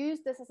just use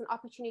this as an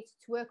opportunity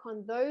to work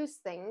on those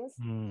things.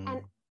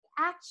 And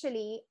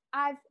actually,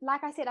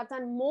 like I said, I've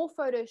done more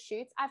photo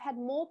shoots. I've had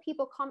more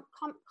people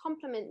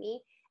compliment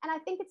me. And I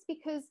think it's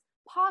because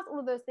past all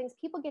of those things,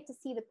 people get to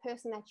see the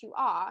person that you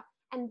are.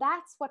 And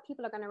that's what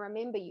people are going to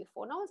remember you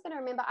for. No one's going to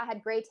remember I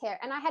had great hair,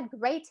 and I had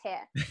great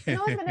hair.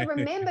 No one's going to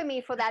remember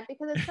me for that,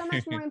 because it's so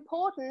much more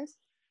important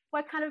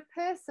what kind of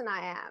person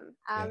I am.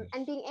 Yes.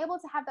 And being able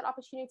to have that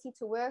opportunity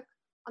to work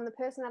on the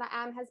person that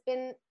I am has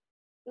been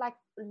like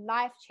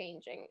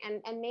life-changing,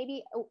 and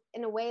maybe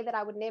in a way that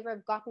I would never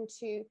have gotten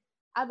to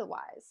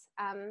otherwise.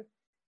 And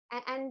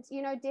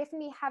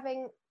definitely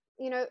having,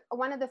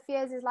 one of the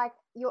fears is like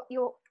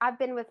I've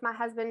been with my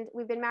husband,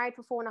 we've been married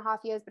for 4.5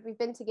 years, but we've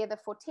been together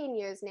for 10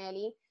 years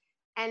nearly.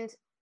 And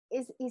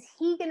is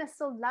he gonna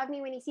still love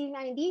me when he sees me?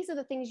 I mean, these are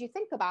the things you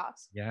think about.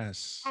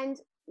 Yes. And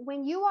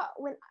when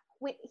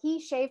he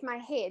shaved my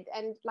head,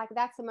 and like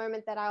that's a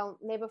moment that I'll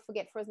never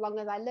forget for as long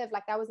as I live.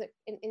 Like that was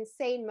an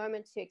insane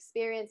moment to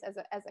experience as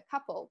a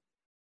couple.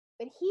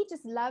 But he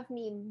just loved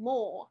me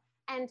more.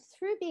 And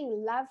through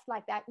being loved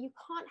like that, you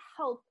can't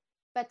help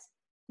but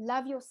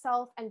love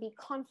yourself and be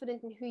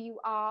confident in who you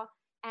are,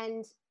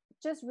 and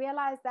just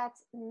realize that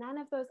none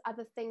of those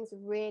other things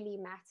really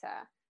matter.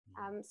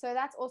 So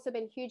that's also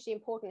been hugely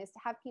important, is to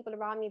have people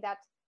around me that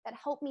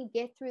help me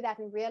get through that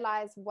and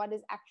realize what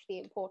is actually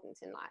important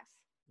in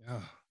life.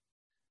 Oh,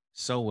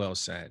 so well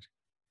said.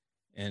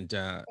 And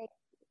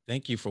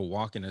thank you for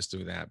walking us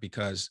through that,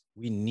 because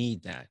we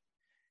need that.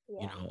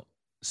 Yeah.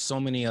 So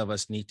many of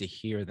us need to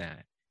hear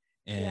that,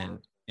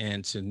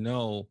 and to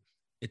know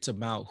it's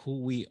about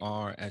who we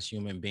are as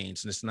human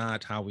beings, and it's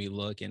not how we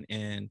look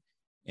and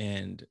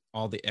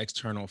all the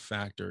external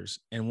factors.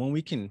 And when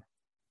we can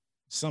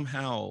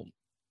somehow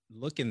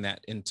look in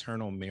that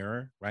internal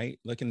mirror, right?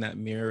 Look in that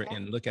mirror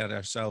and look at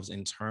ourselves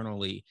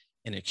internally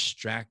and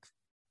extract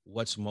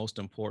what's most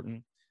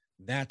important.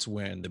 That's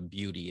where the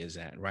beauty is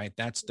at, right?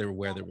 That's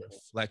where the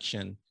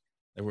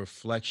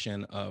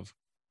reflection of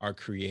our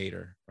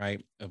creator,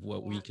 right? Of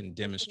what we can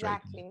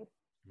demonstrate,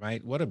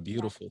 right? What a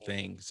beautiful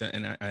thing. So,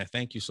 and I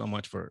thank you so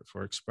much for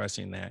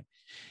expressing that.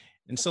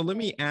 And so let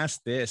me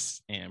ask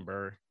this,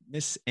 Amber,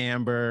 Miss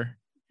Amber,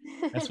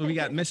 That's what we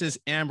got. Mrs.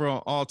 Amber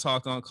on All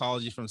Talk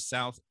Oncology from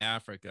South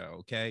Africa.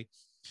 Okay.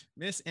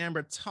 Miss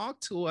Amber, talk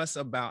to us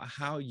about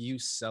how you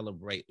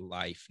celebrate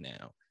life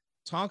now.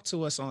 Talk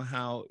to us on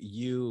how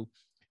you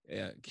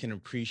can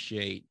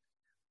appreciate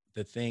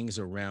the things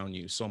around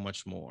you so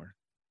much more.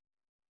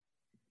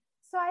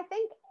 So I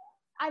think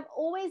I've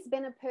always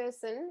been a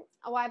person,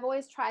 or I've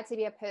always tried to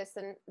be a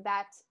person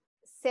that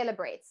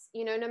celebrates,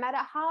 no matter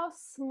how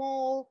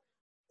small,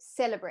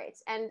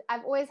 celebrates. And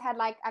I've always had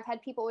I've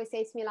had people always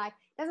say to me, like,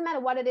 doesn't matter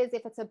what it is,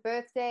 if it's a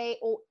birthday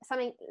or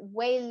something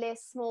way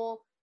less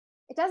small,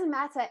 it doesn't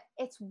matter,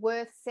 it's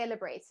worth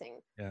celebrating.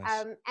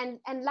 Yes.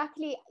 And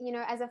luckily,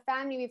 as a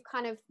family,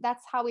 we've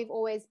that's how we've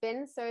always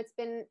been. So it's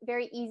been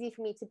very easy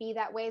for me to be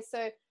that way.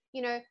 So,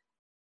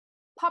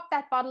 pop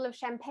that bottle of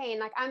champagne.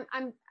 Like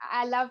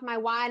I love my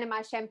wine and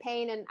my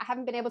champagne, and I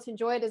haven't been able to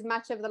enjoy it as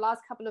much over the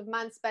last couple of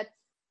months, but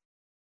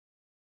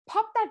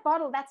pop that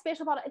bottle, that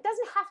special bottle. It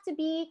doesn't have to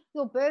be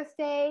your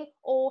birthday,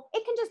 or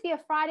it can just be a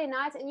Friday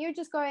night and you're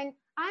just going,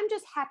 I'm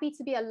just happy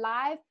to be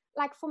alive.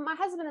 Like for my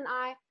husband and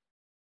I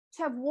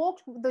to have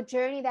walked the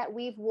journey that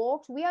we've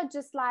walked, we are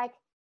just like,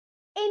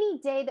 any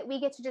day that we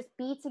get to just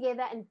be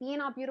together and be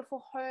in our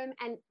beautiful home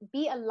and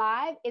be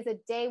alive is a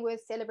day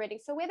worth celebrating.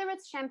 So whether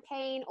it's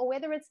champagne or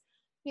whether it's,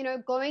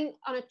 going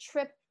on a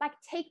trip, like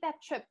take that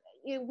trip.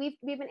 We've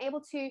been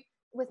able to,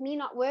 with me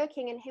not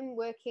working and him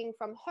working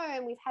from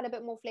home, we've had a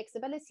bit more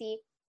flexibility.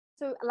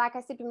 So like I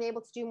said, we've been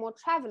able to do more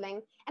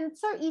traveling, and it's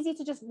so easy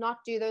to just not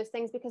do those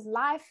things because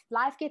life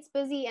gets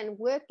busy and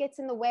work gets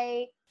in the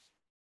way.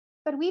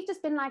 But we've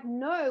just been like,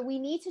 no, we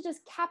need to just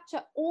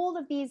capture all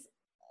of these,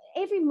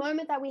 every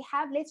moment that we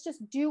have. Let's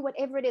just do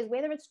whatever it is,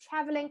 whether it's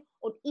traveling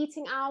or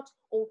eating out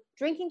or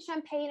drinking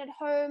champagne at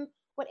home,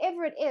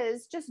 whatever it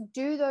is, just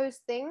do those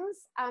things,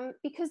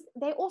 because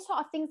they also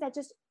are things that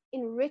just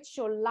enrich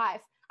your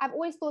life. I've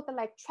always thought that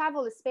like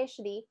travel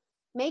especially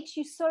makes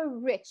you so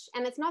rich,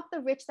 and it's not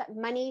the rich that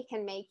money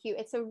can make you,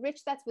 it's a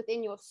rich that's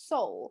within your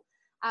soul.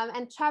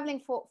 And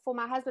traveling for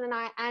my husband and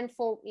I, and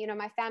for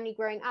my family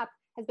growing up,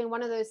 has been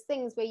one of those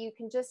things where you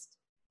can just,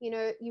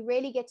 you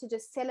really get to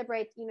just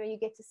celebrate, you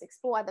get to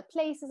explore other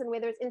places, and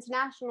whether it's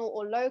international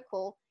or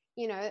local,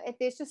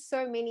 there's just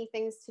so many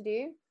things to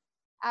do.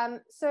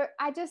 So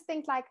I just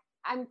think like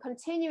I'm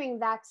continuing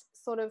that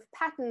sort of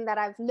pattern that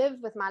I've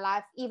lived with my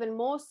life, even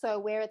more so,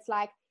 where it's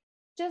like,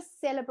 just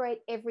celebrate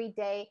every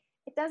day.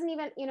 It doesn't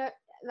even,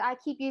 I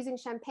keep using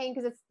champagne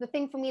because it's the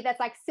thing for me that's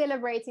like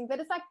celebrating, but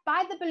it's like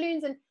buy the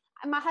balloons. And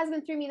my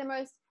husband threw me the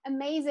most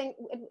amazing,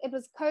 it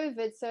was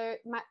COVID, so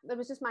it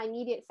was just my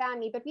immediate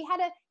family, but we had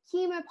a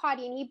chemo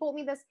party and he bought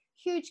me this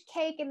huge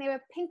cake and there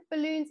were pink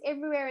balloons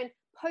everywhere and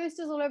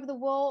posters all over the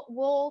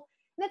wall.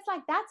 And it's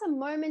like, that's a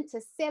moment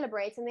to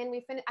celebrate. And then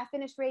I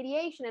finished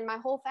radiation and my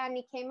whole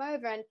family came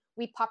over and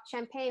we popped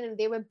champagne and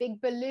there were big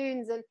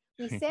balloons and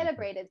we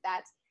celebrated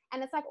that.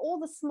 And it's like all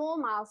the small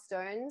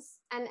milestones,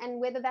 and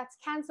whether that's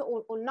cancer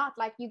or not,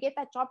 like you get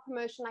that job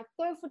promotion, like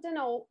go for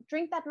dinner or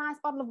drink that nice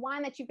bottle of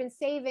wine that you've been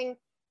saving.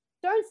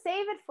 Don't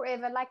save it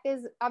forever. Like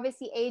there's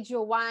obviously age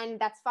your wine,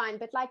 that's fine.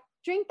 But like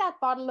drink that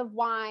bottle of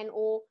wine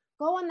or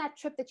go on that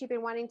trip that you've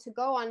been wanting to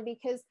go on,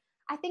 because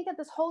I think that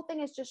this whole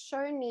thing has just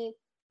shown me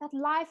that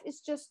life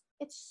is just,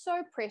 it's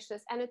so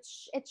precious and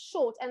it's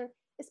short. And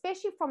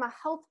especially from a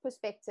health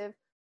perspective,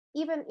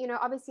 even,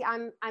 obviously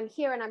I'm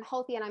here and I'm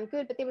healthy and I'm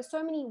good, but there were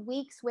so many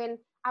weeks when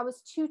I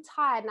was too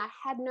tired and I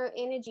had no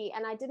energy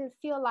and I didn't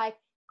feel like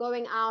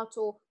going out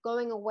or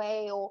going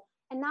away,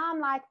 and now I'm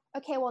like,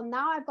 okay, well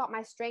now I've got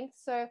my strength,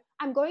 so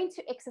I'm going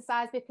to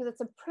exercise because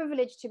it's a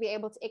privilege to be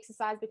able to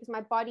exercise because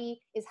my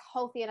body is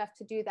healthy enough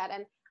to do that,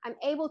 and I'm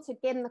able to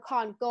get in the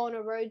car and go on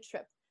a road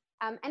trip.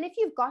 And if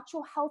you've got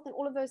your health and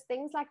all of those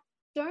things, like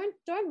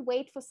don't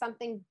wait for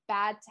something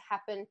bad to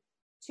happen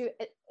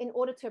in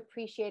order to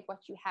appreciate what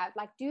you have.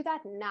 Like do that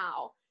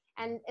now.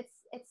 And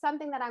it's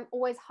something that I'm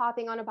always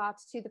harping on about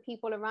to the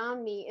people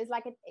around me, is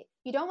like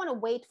you don't want to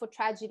wait for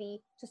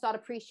tragedy to start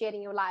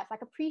appreciating your life.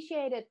 Like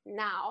appreciate it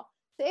now.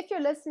 So if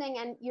you're listening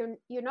and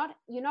you're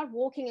not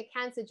walking a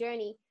cancer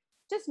journey,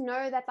 just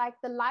know that like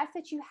the life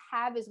that you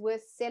have is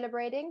worth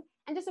celebrating,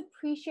 and just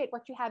appreciate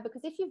what you have.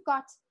 Because if you've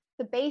got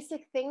the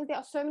basic things, there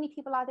are so many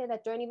people out there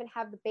that don't even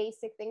have the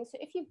basic things. So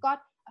if you've got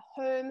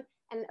a home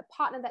and a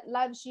partner that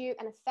loves you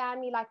and a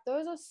family, like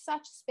those are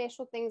such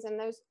special things, and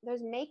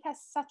those make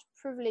us such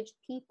privileged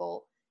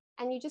people.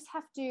 And you just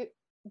have to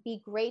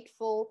be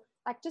grateful,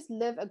 like just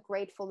live a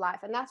grateful life.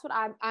 And that's what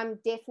I'm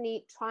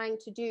definitely trying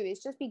to do, is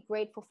just be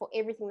grateful for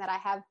everything that I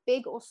have,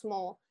 big or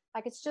small.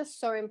 Like it's just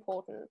so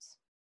important.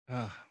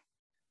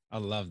 I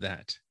love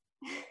that.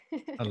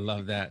 I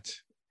love that.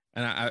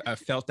 And I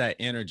felt that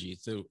energy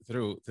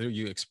through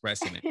you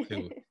expressing it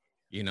too,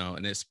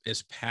 and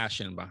it's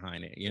passion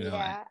behind it,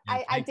 Yeah,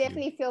 and I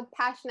definitely feel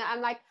passionate.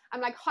 I'm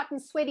like hot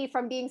and sweaty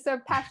from being so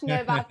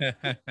passionate about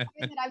something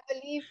that I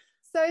believe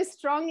so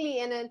strongly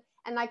in it.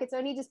 And like, it's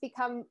only just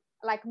become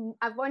like,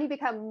 I've only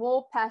become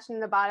more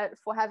passionate about it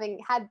for having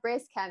had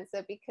breast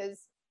cancer,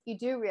 because you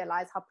do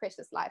realize how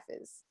precious life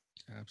is.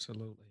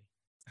 Absolutely.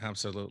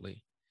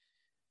 Absolutely.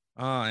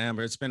 Oh,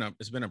 Amber, it's been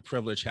a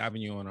privilege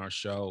having you on our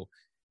show.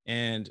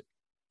 And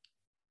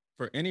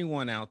for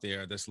anyone out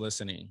there that's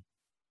listening,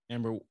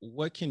 Amber,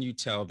 what can you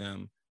tell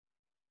them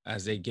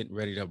as they get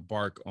ready to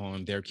embark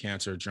on their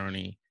cancer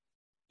journey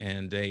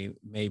and they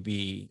may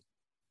be,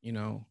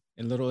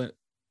 a little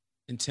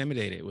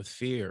intimidated with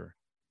fear?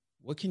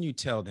 What can you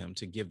tell them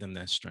to give them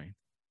that strength?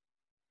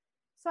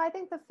 So I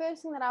think the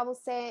first thing that I will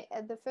say,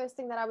 the first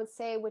thing that I would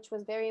say, which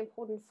was very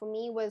important for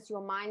me, was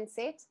your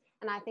mindset.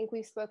 And I think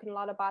we've spoken a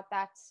lot about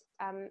that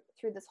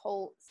through this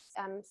whole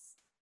um,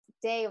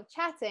 day of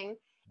chatting.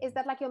 Is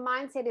that like your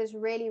mindset is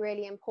really,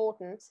 really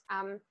important.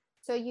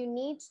 So you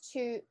need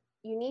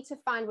to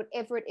find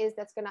whatever it is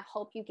that's going to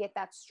help you get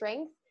that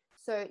strength.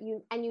 So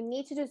you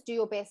need to just do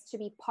your best to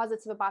be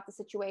positive about the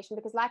situation,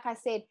 because like I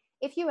said,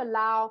 if you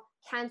allow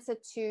cancer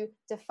to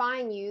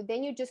define you,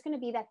 then you're just going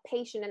to be that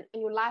patient, and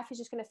your life is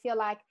just going to feel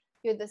like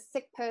you're the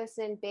sick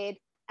person in bed.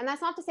 And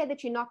that's not to say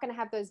that you're not going to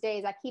have those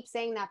days. I keep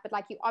saying that, but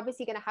like you're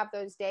obviously going to have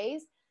those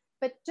days.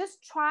 But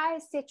just try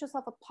set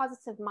yourself a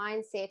positive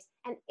mindset,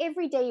 and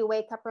every day you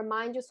wake up,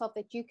 remind yourself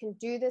that you can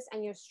do this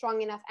and you're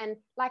strong enough. And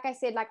like I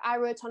said, like I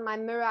wrote on my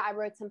mirror, I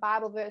wrote some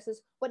Bible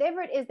verses,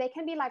 whatever it is. They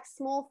can be like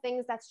small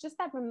things. That's just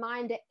that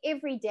reminder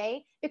every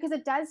day, because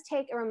it does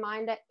take a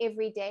reminder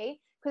every day,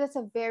 because it's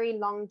a very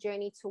long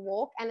journey to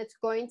walk and it's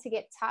going to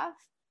get tough.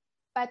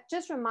 But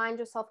just remind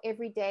yourself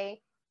every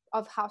day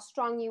of how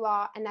strong you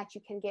are and that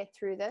you can get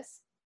through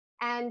this.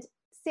 And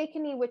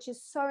secondly, which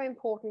is so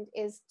important,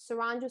 is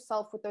surround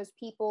yourself with those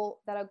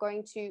people that are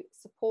going to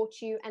support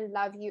you and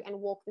love you and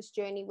walk this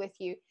journey with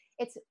you.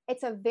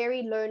 It's a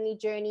very lonely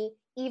journey,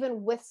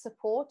 even with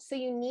support. So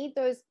you need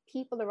those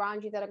people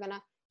around you that are going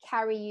to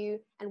carry you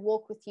and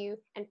walk with you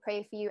and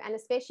pray for you, and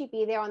especially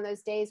be there on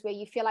those days where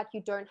you feel like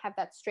you don't have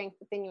that strength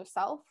within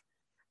yourself.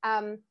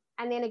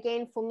 And then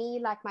again, for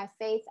me, like my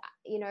faith,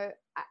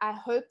 I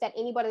hope that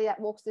anybody that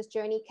walks this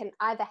journey can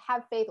either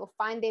have faith or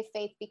find their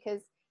faith,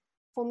 because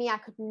for me, I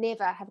could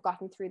never have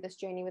gotten through this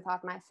journey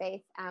without my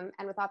faith, and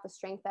without the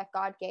strength that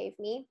God gave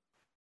me.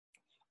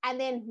 And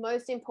then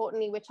most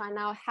importantly, which I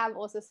now have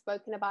also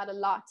spoken about a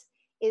lot,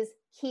 is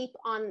keep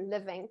on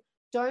living.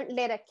 Don't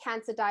let a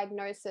cancer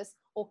diagnosis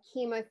or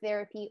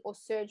chemotherapy or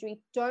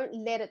surgery, don't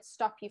let it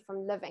stop you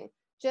from living.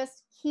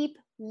 Just keep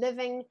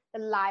living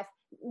the life.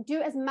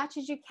 Do as much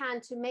as you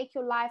can to make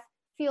your life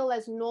feel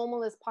as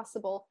normal as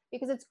possible,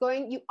 because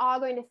you are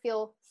going to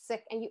feel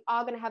sick, and you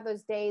are going to have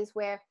those days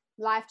where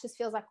life just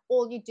feels like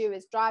all you do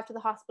is drive to the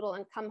hospital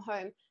and come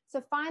home.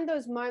 So find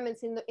those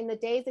moments in the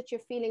days that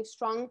you're feeling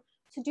strong,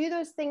 to do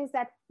those things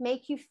that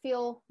make you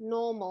feel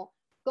normal.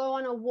 Go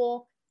on a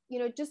walk,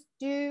 just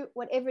do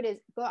whatever it is.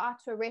 Go out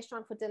to a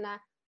restaurant for dinner.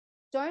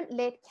 Don't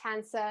let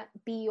cancer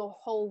be your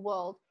whole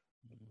world.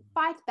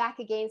 Fight back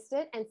against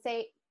it and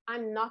say,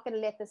 I'm not going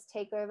to let this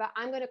take over.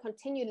 I'm going to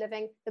continue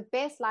living the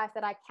best life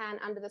that I can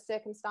under the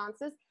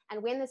circumstances.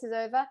 And when this is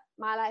over,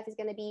 my life is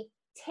going to be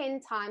 10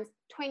 times,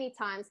 20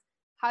 times,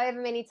 however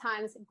many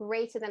times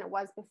greater than it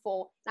was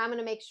before. And I'm going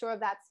to make sure of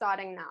that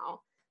starting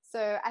now.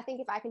 So I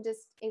think if I can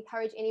just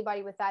encourage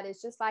anybody with that,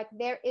 is just like,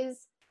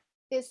 there's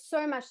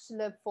so much to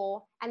live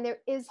for, and there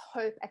is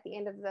hope at the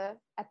end of the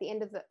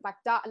like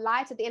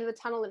light at the end of the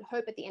tunnel, and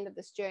hope at the end of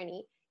this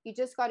journey. You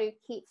just got to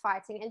keep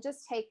fighting and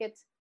just take it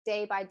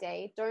day by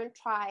day. Don't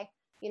try,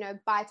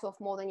 bite off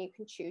more than you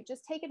can chew.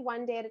 Just take it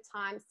one day at a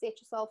time. Set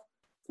yourself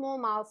small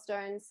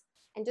milestones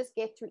and just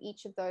get through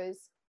each of those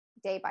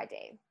day by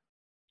day.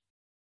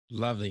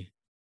 Lovely.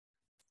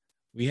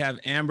 We have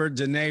Amber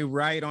Danae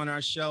Wright on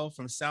our show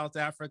from South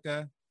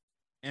Africa.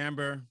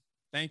 Amber,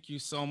 thank you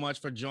so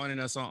much for joining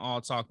us on All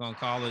Talk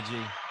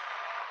Oncology.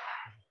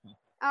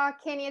 Oh,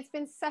 Kenny, it's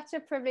been such a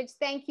privilege.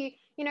 Thank you.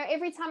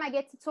 Every time I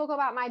get to talk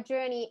about my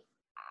journey,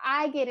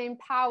 I get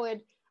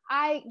empowered.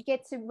 I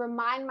get to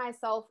remind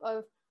myself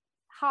of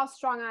how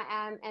strong I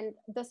am, and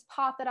this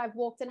path that I've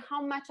walked, and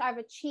how much I've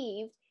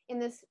achieved in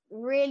this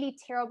really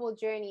terrible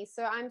journey.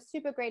 So I'm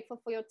super grateful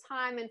for your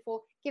time and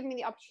for giving me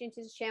the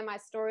opportunity to share my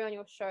story on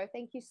your show.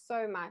 Thank you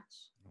so much.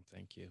 Well,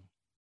 thank you.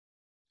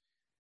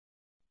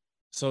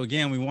 So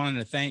again, we wanted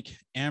to thank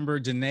Amber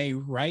Danae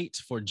Wright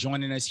for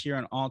joining us here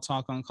on All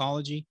Talk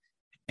Oncology.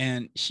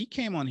 And she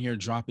came on here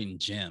dropping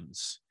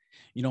gems.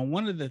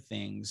 One of the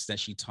things that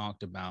she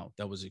talked about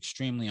that was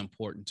extremely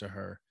important to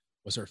her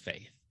was her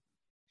faith.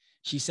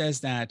 She says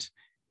that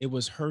it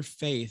was her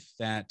faith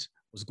that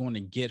was going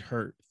to get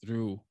her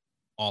through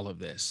all of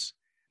this.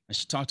 And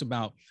she talked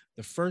about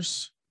the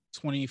first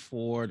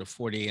 24 to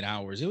 48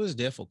 hours. It was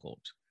difficult,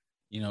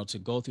 to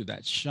go through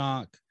that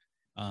shock,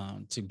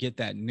 to get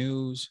that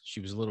news.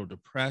 She was a little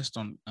depressed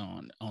on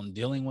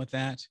dealing with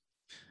that,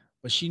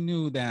 but she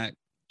knew that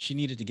she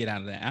needed to get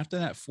out of that. After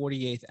that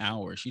 48th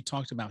hour, she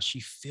talked about she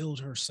filled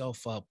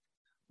herself up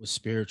with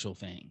spiritual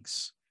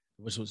things,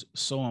 which was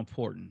so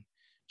important.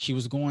 She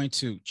was going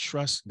to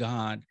trust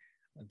God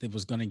that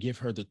was going to give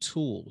her the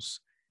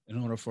tools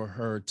in order for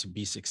her to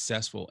be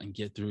successful and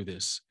get through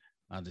this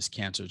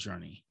cancer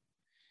journey.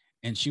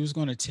 And she was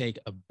going to take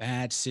a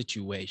bad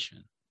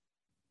situation,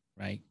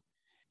 right,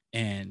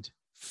 and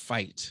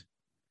fight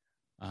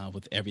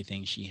with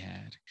everything she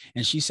had.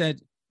 And she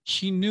said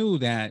she knew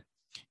that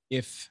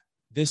if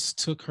this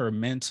took her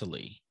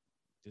mentally,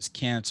 this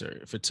cancer,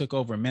 if it took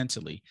over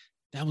mentally,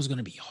 that was going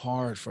to be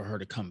hard for her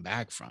to come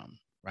back from,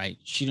 right?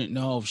 She didn't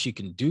know if she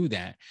can do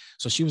that.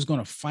 So she was going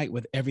to fight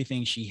with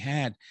everything she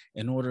had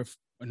in order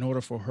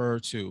for her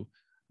to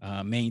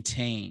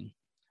maintain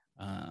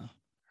uh,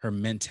 her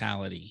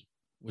mentality,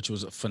 which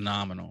was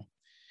phenomenal.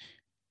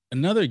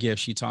 Another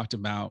gift she talked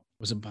about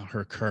was about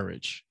her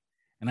courage.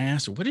 And I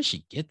asked her, where did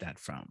she get that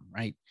from?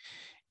 Right.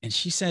 And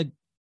she said,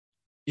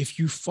 if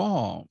you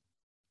fall,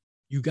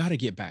 you got to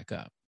get back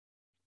up.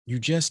 You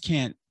just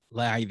can't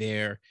lie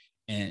there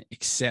and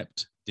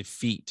accept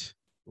defeat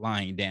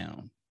lying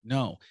down.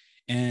 No.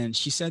 And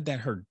she said that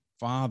her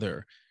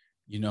father,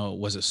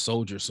 was a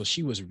soldier. So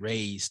she was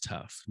raised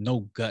tough,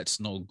 no guts,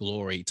 no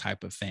glory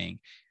type of thing.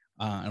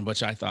 And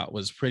which I thought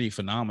was pretty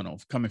phenomenal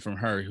coming from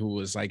her, who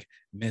was like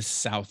Miss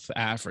South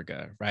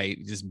Africa, right?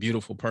 This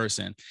beautiful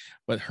person.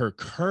 But her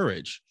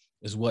courage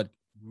is what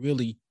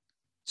really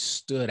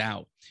stood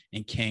out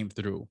and came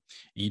through.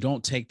 And you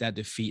don't take that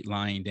defeat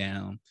lying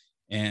down.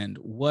 And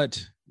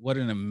what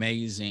an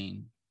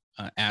amazing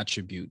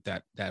attribute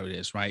that it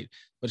is, right?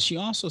 But she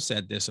also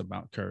said this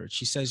about courage.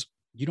 She says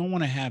you don't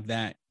want to have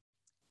that,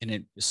 and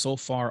it is so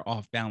far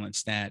off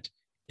balance that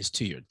is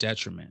to your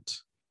detriment.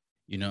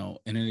 And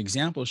an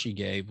example she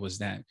gave was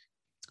that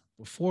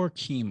before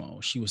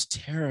chemo, she was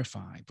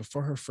terrified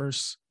before her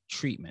first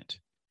treatment,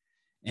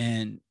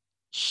 and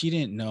she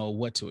didn't know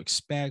what to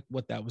expect,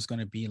 what that was going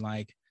to be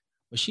like.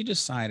 But she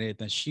decided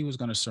that she was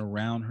going to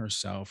surround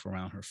herself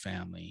around her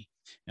family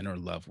and her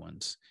loved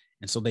ones.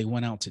 And so they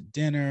went out to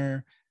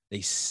dinner,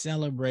 they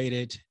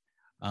celebrated.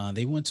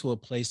 They went to a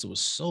place that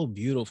was so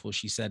beautiful.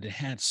 She said it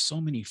had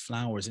so many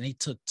flowers, and they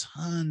took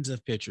tons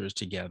of pictures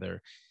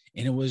together.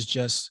 And it was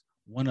just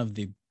one of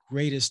the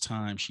greatest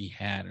times she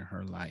had in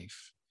her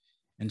life.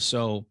 And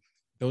so,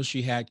 though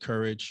she had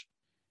courage,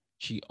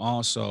 she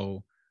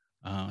also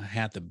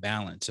had the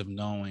balance of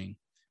knowing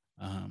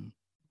um,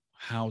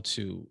 how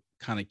to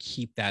kind of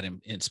keep that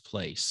in its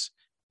place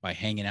by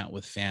hanging out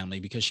with family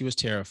because she was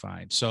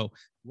terrified. So,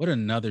 what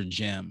another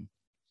gem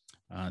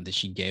that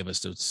she gave us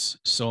that's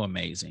so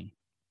amazing.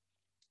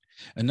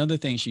 Another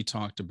thing she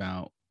talked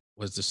about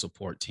was the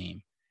support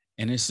team.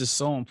 And this is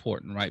so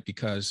important, right?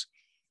 Because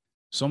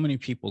so many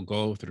people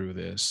go through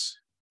this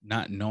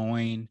not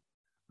knowing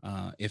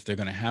if they're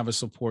going to have a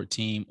support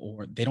team,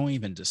 or they don't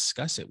even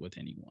discuss it with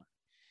anyone.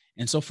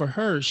 And so for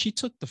her, she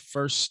took the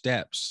first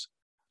steps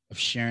of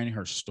sharing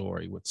her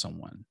story with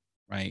someone,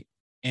 right?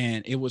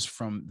 And it was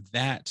from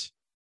that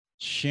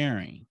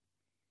sharing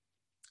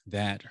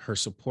that her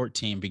support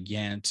team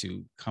began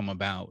to come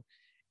about.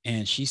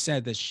 And she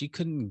said that she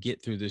couldn't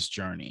get through this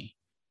journey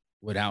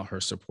without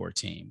her support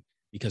team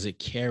because it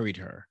carried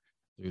her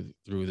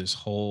through this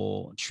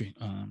whole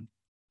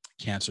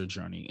cancer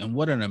journey. And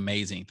what an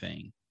amazing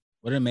thing.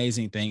 What an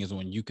amazing thing is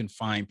when you can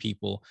find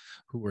people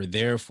who are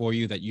there for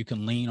you that you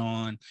can lean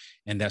on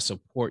and that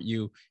support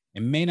you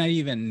and may not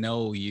even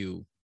know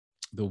you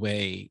the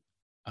way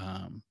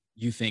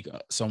you think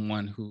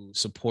someone who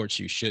supports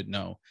you should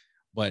know.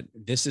 But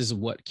this is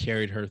what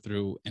carried her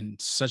through, and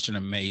such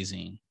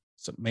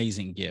it's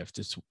amazing gift.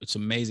 It's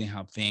amazing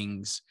how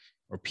things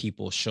or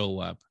people show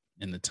up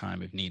in the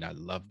time of need. I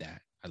love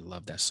that. I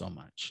love that so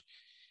much.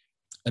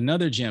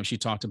 Another gem she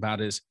talked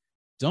about is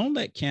don't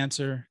let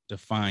cancer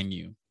define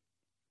you,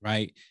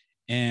 right?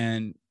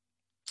 And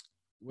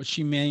what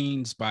she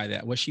meant by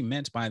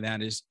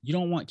that is you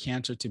don't want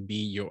cancer to be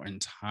your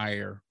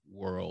entire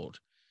world.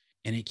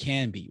 And it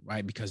can be,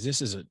 right? Because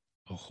this is a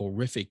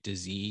horrific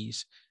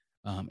disease.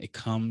 It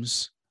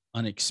comes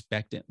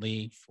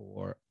unexpectedly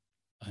for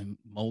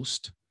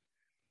most,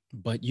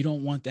 but you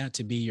don't want that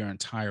to be your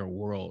entire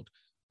world.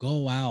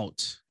 Go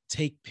out,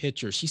 take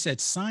pictures. She said,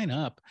 sign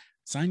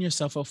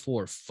yourself up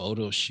for a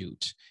photo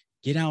shoot,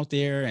 get out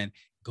there and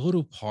go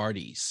to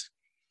parties.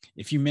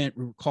 If you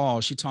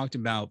recall, she talked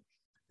about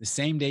the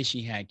same day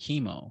she had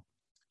chemo,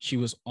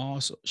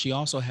 she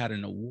also had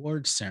an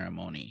award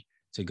ceremony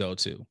to go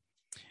to.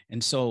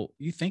 And so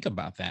you think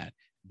about that,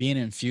 being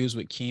infused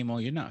with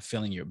chemo, you're not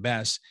feeling your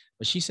best.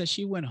 But she said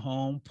she went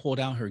home, pulled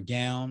out her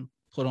gown,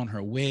 put on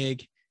her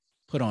wig,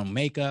 put on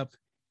makeup,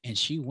 and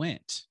she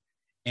went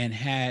and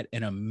had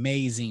an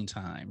amazing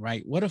time,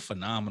 right? What a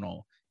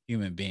phenomenal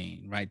human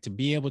being, right? To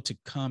be able to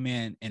come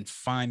in and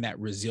find that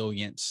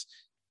resilience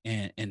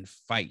and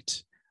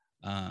fight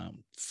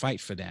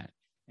for that.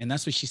 And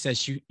that's what she says.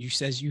 She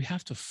says you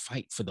have to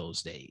fight for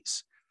those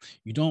days.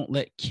 You don't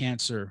let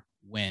cancer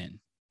win.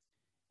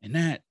 And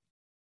that,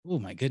 oh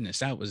my goodness,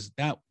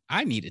 that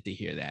I needed to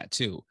hear that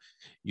too.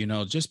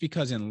 Just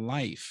because in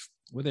life,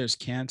 where there's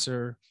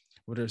cancer,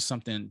 where there's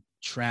something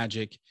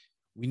tragic,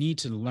 we need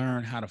to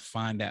learn how to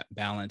find that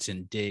balance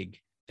and dig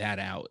that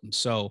out. And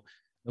so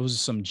those are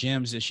some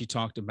gems that she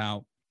talked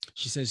about.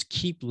 She says,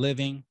 keep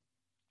living,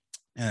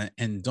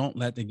 and don't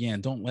let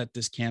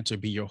this cancer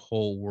be your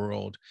whole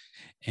world,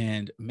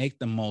 and make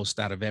the most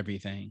out of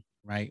everything,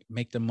 right?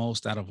 Make the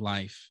most out of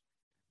life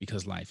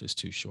because life is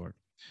too short.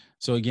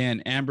 So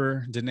again,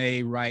 Amber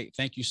Danae Wright,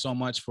 thank you so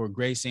much for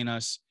gracing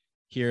us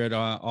here at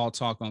All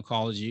Talk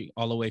Oncology,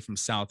 all the way from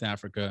South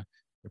Africa.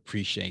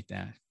 Appreciate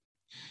that.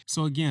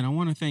 So again, I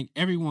want to thank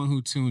everyone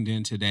who tuned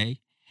in today.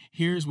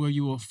 Here's where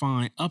you will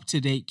find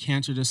up-to-date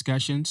cancer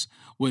discussions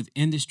with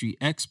industry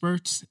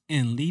experts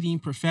and leading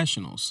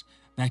professionals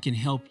that can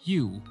help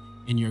you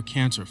in your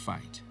cancer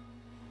fight.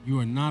 You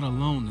are not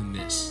alone in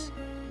this.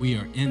 We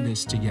are in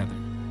this together.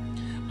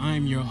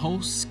 I'm your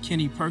host,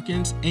 Kenny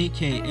Perkins,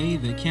 aka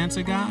The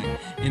Cancer Guy,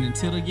 and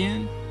until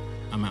again,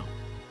 I'm out.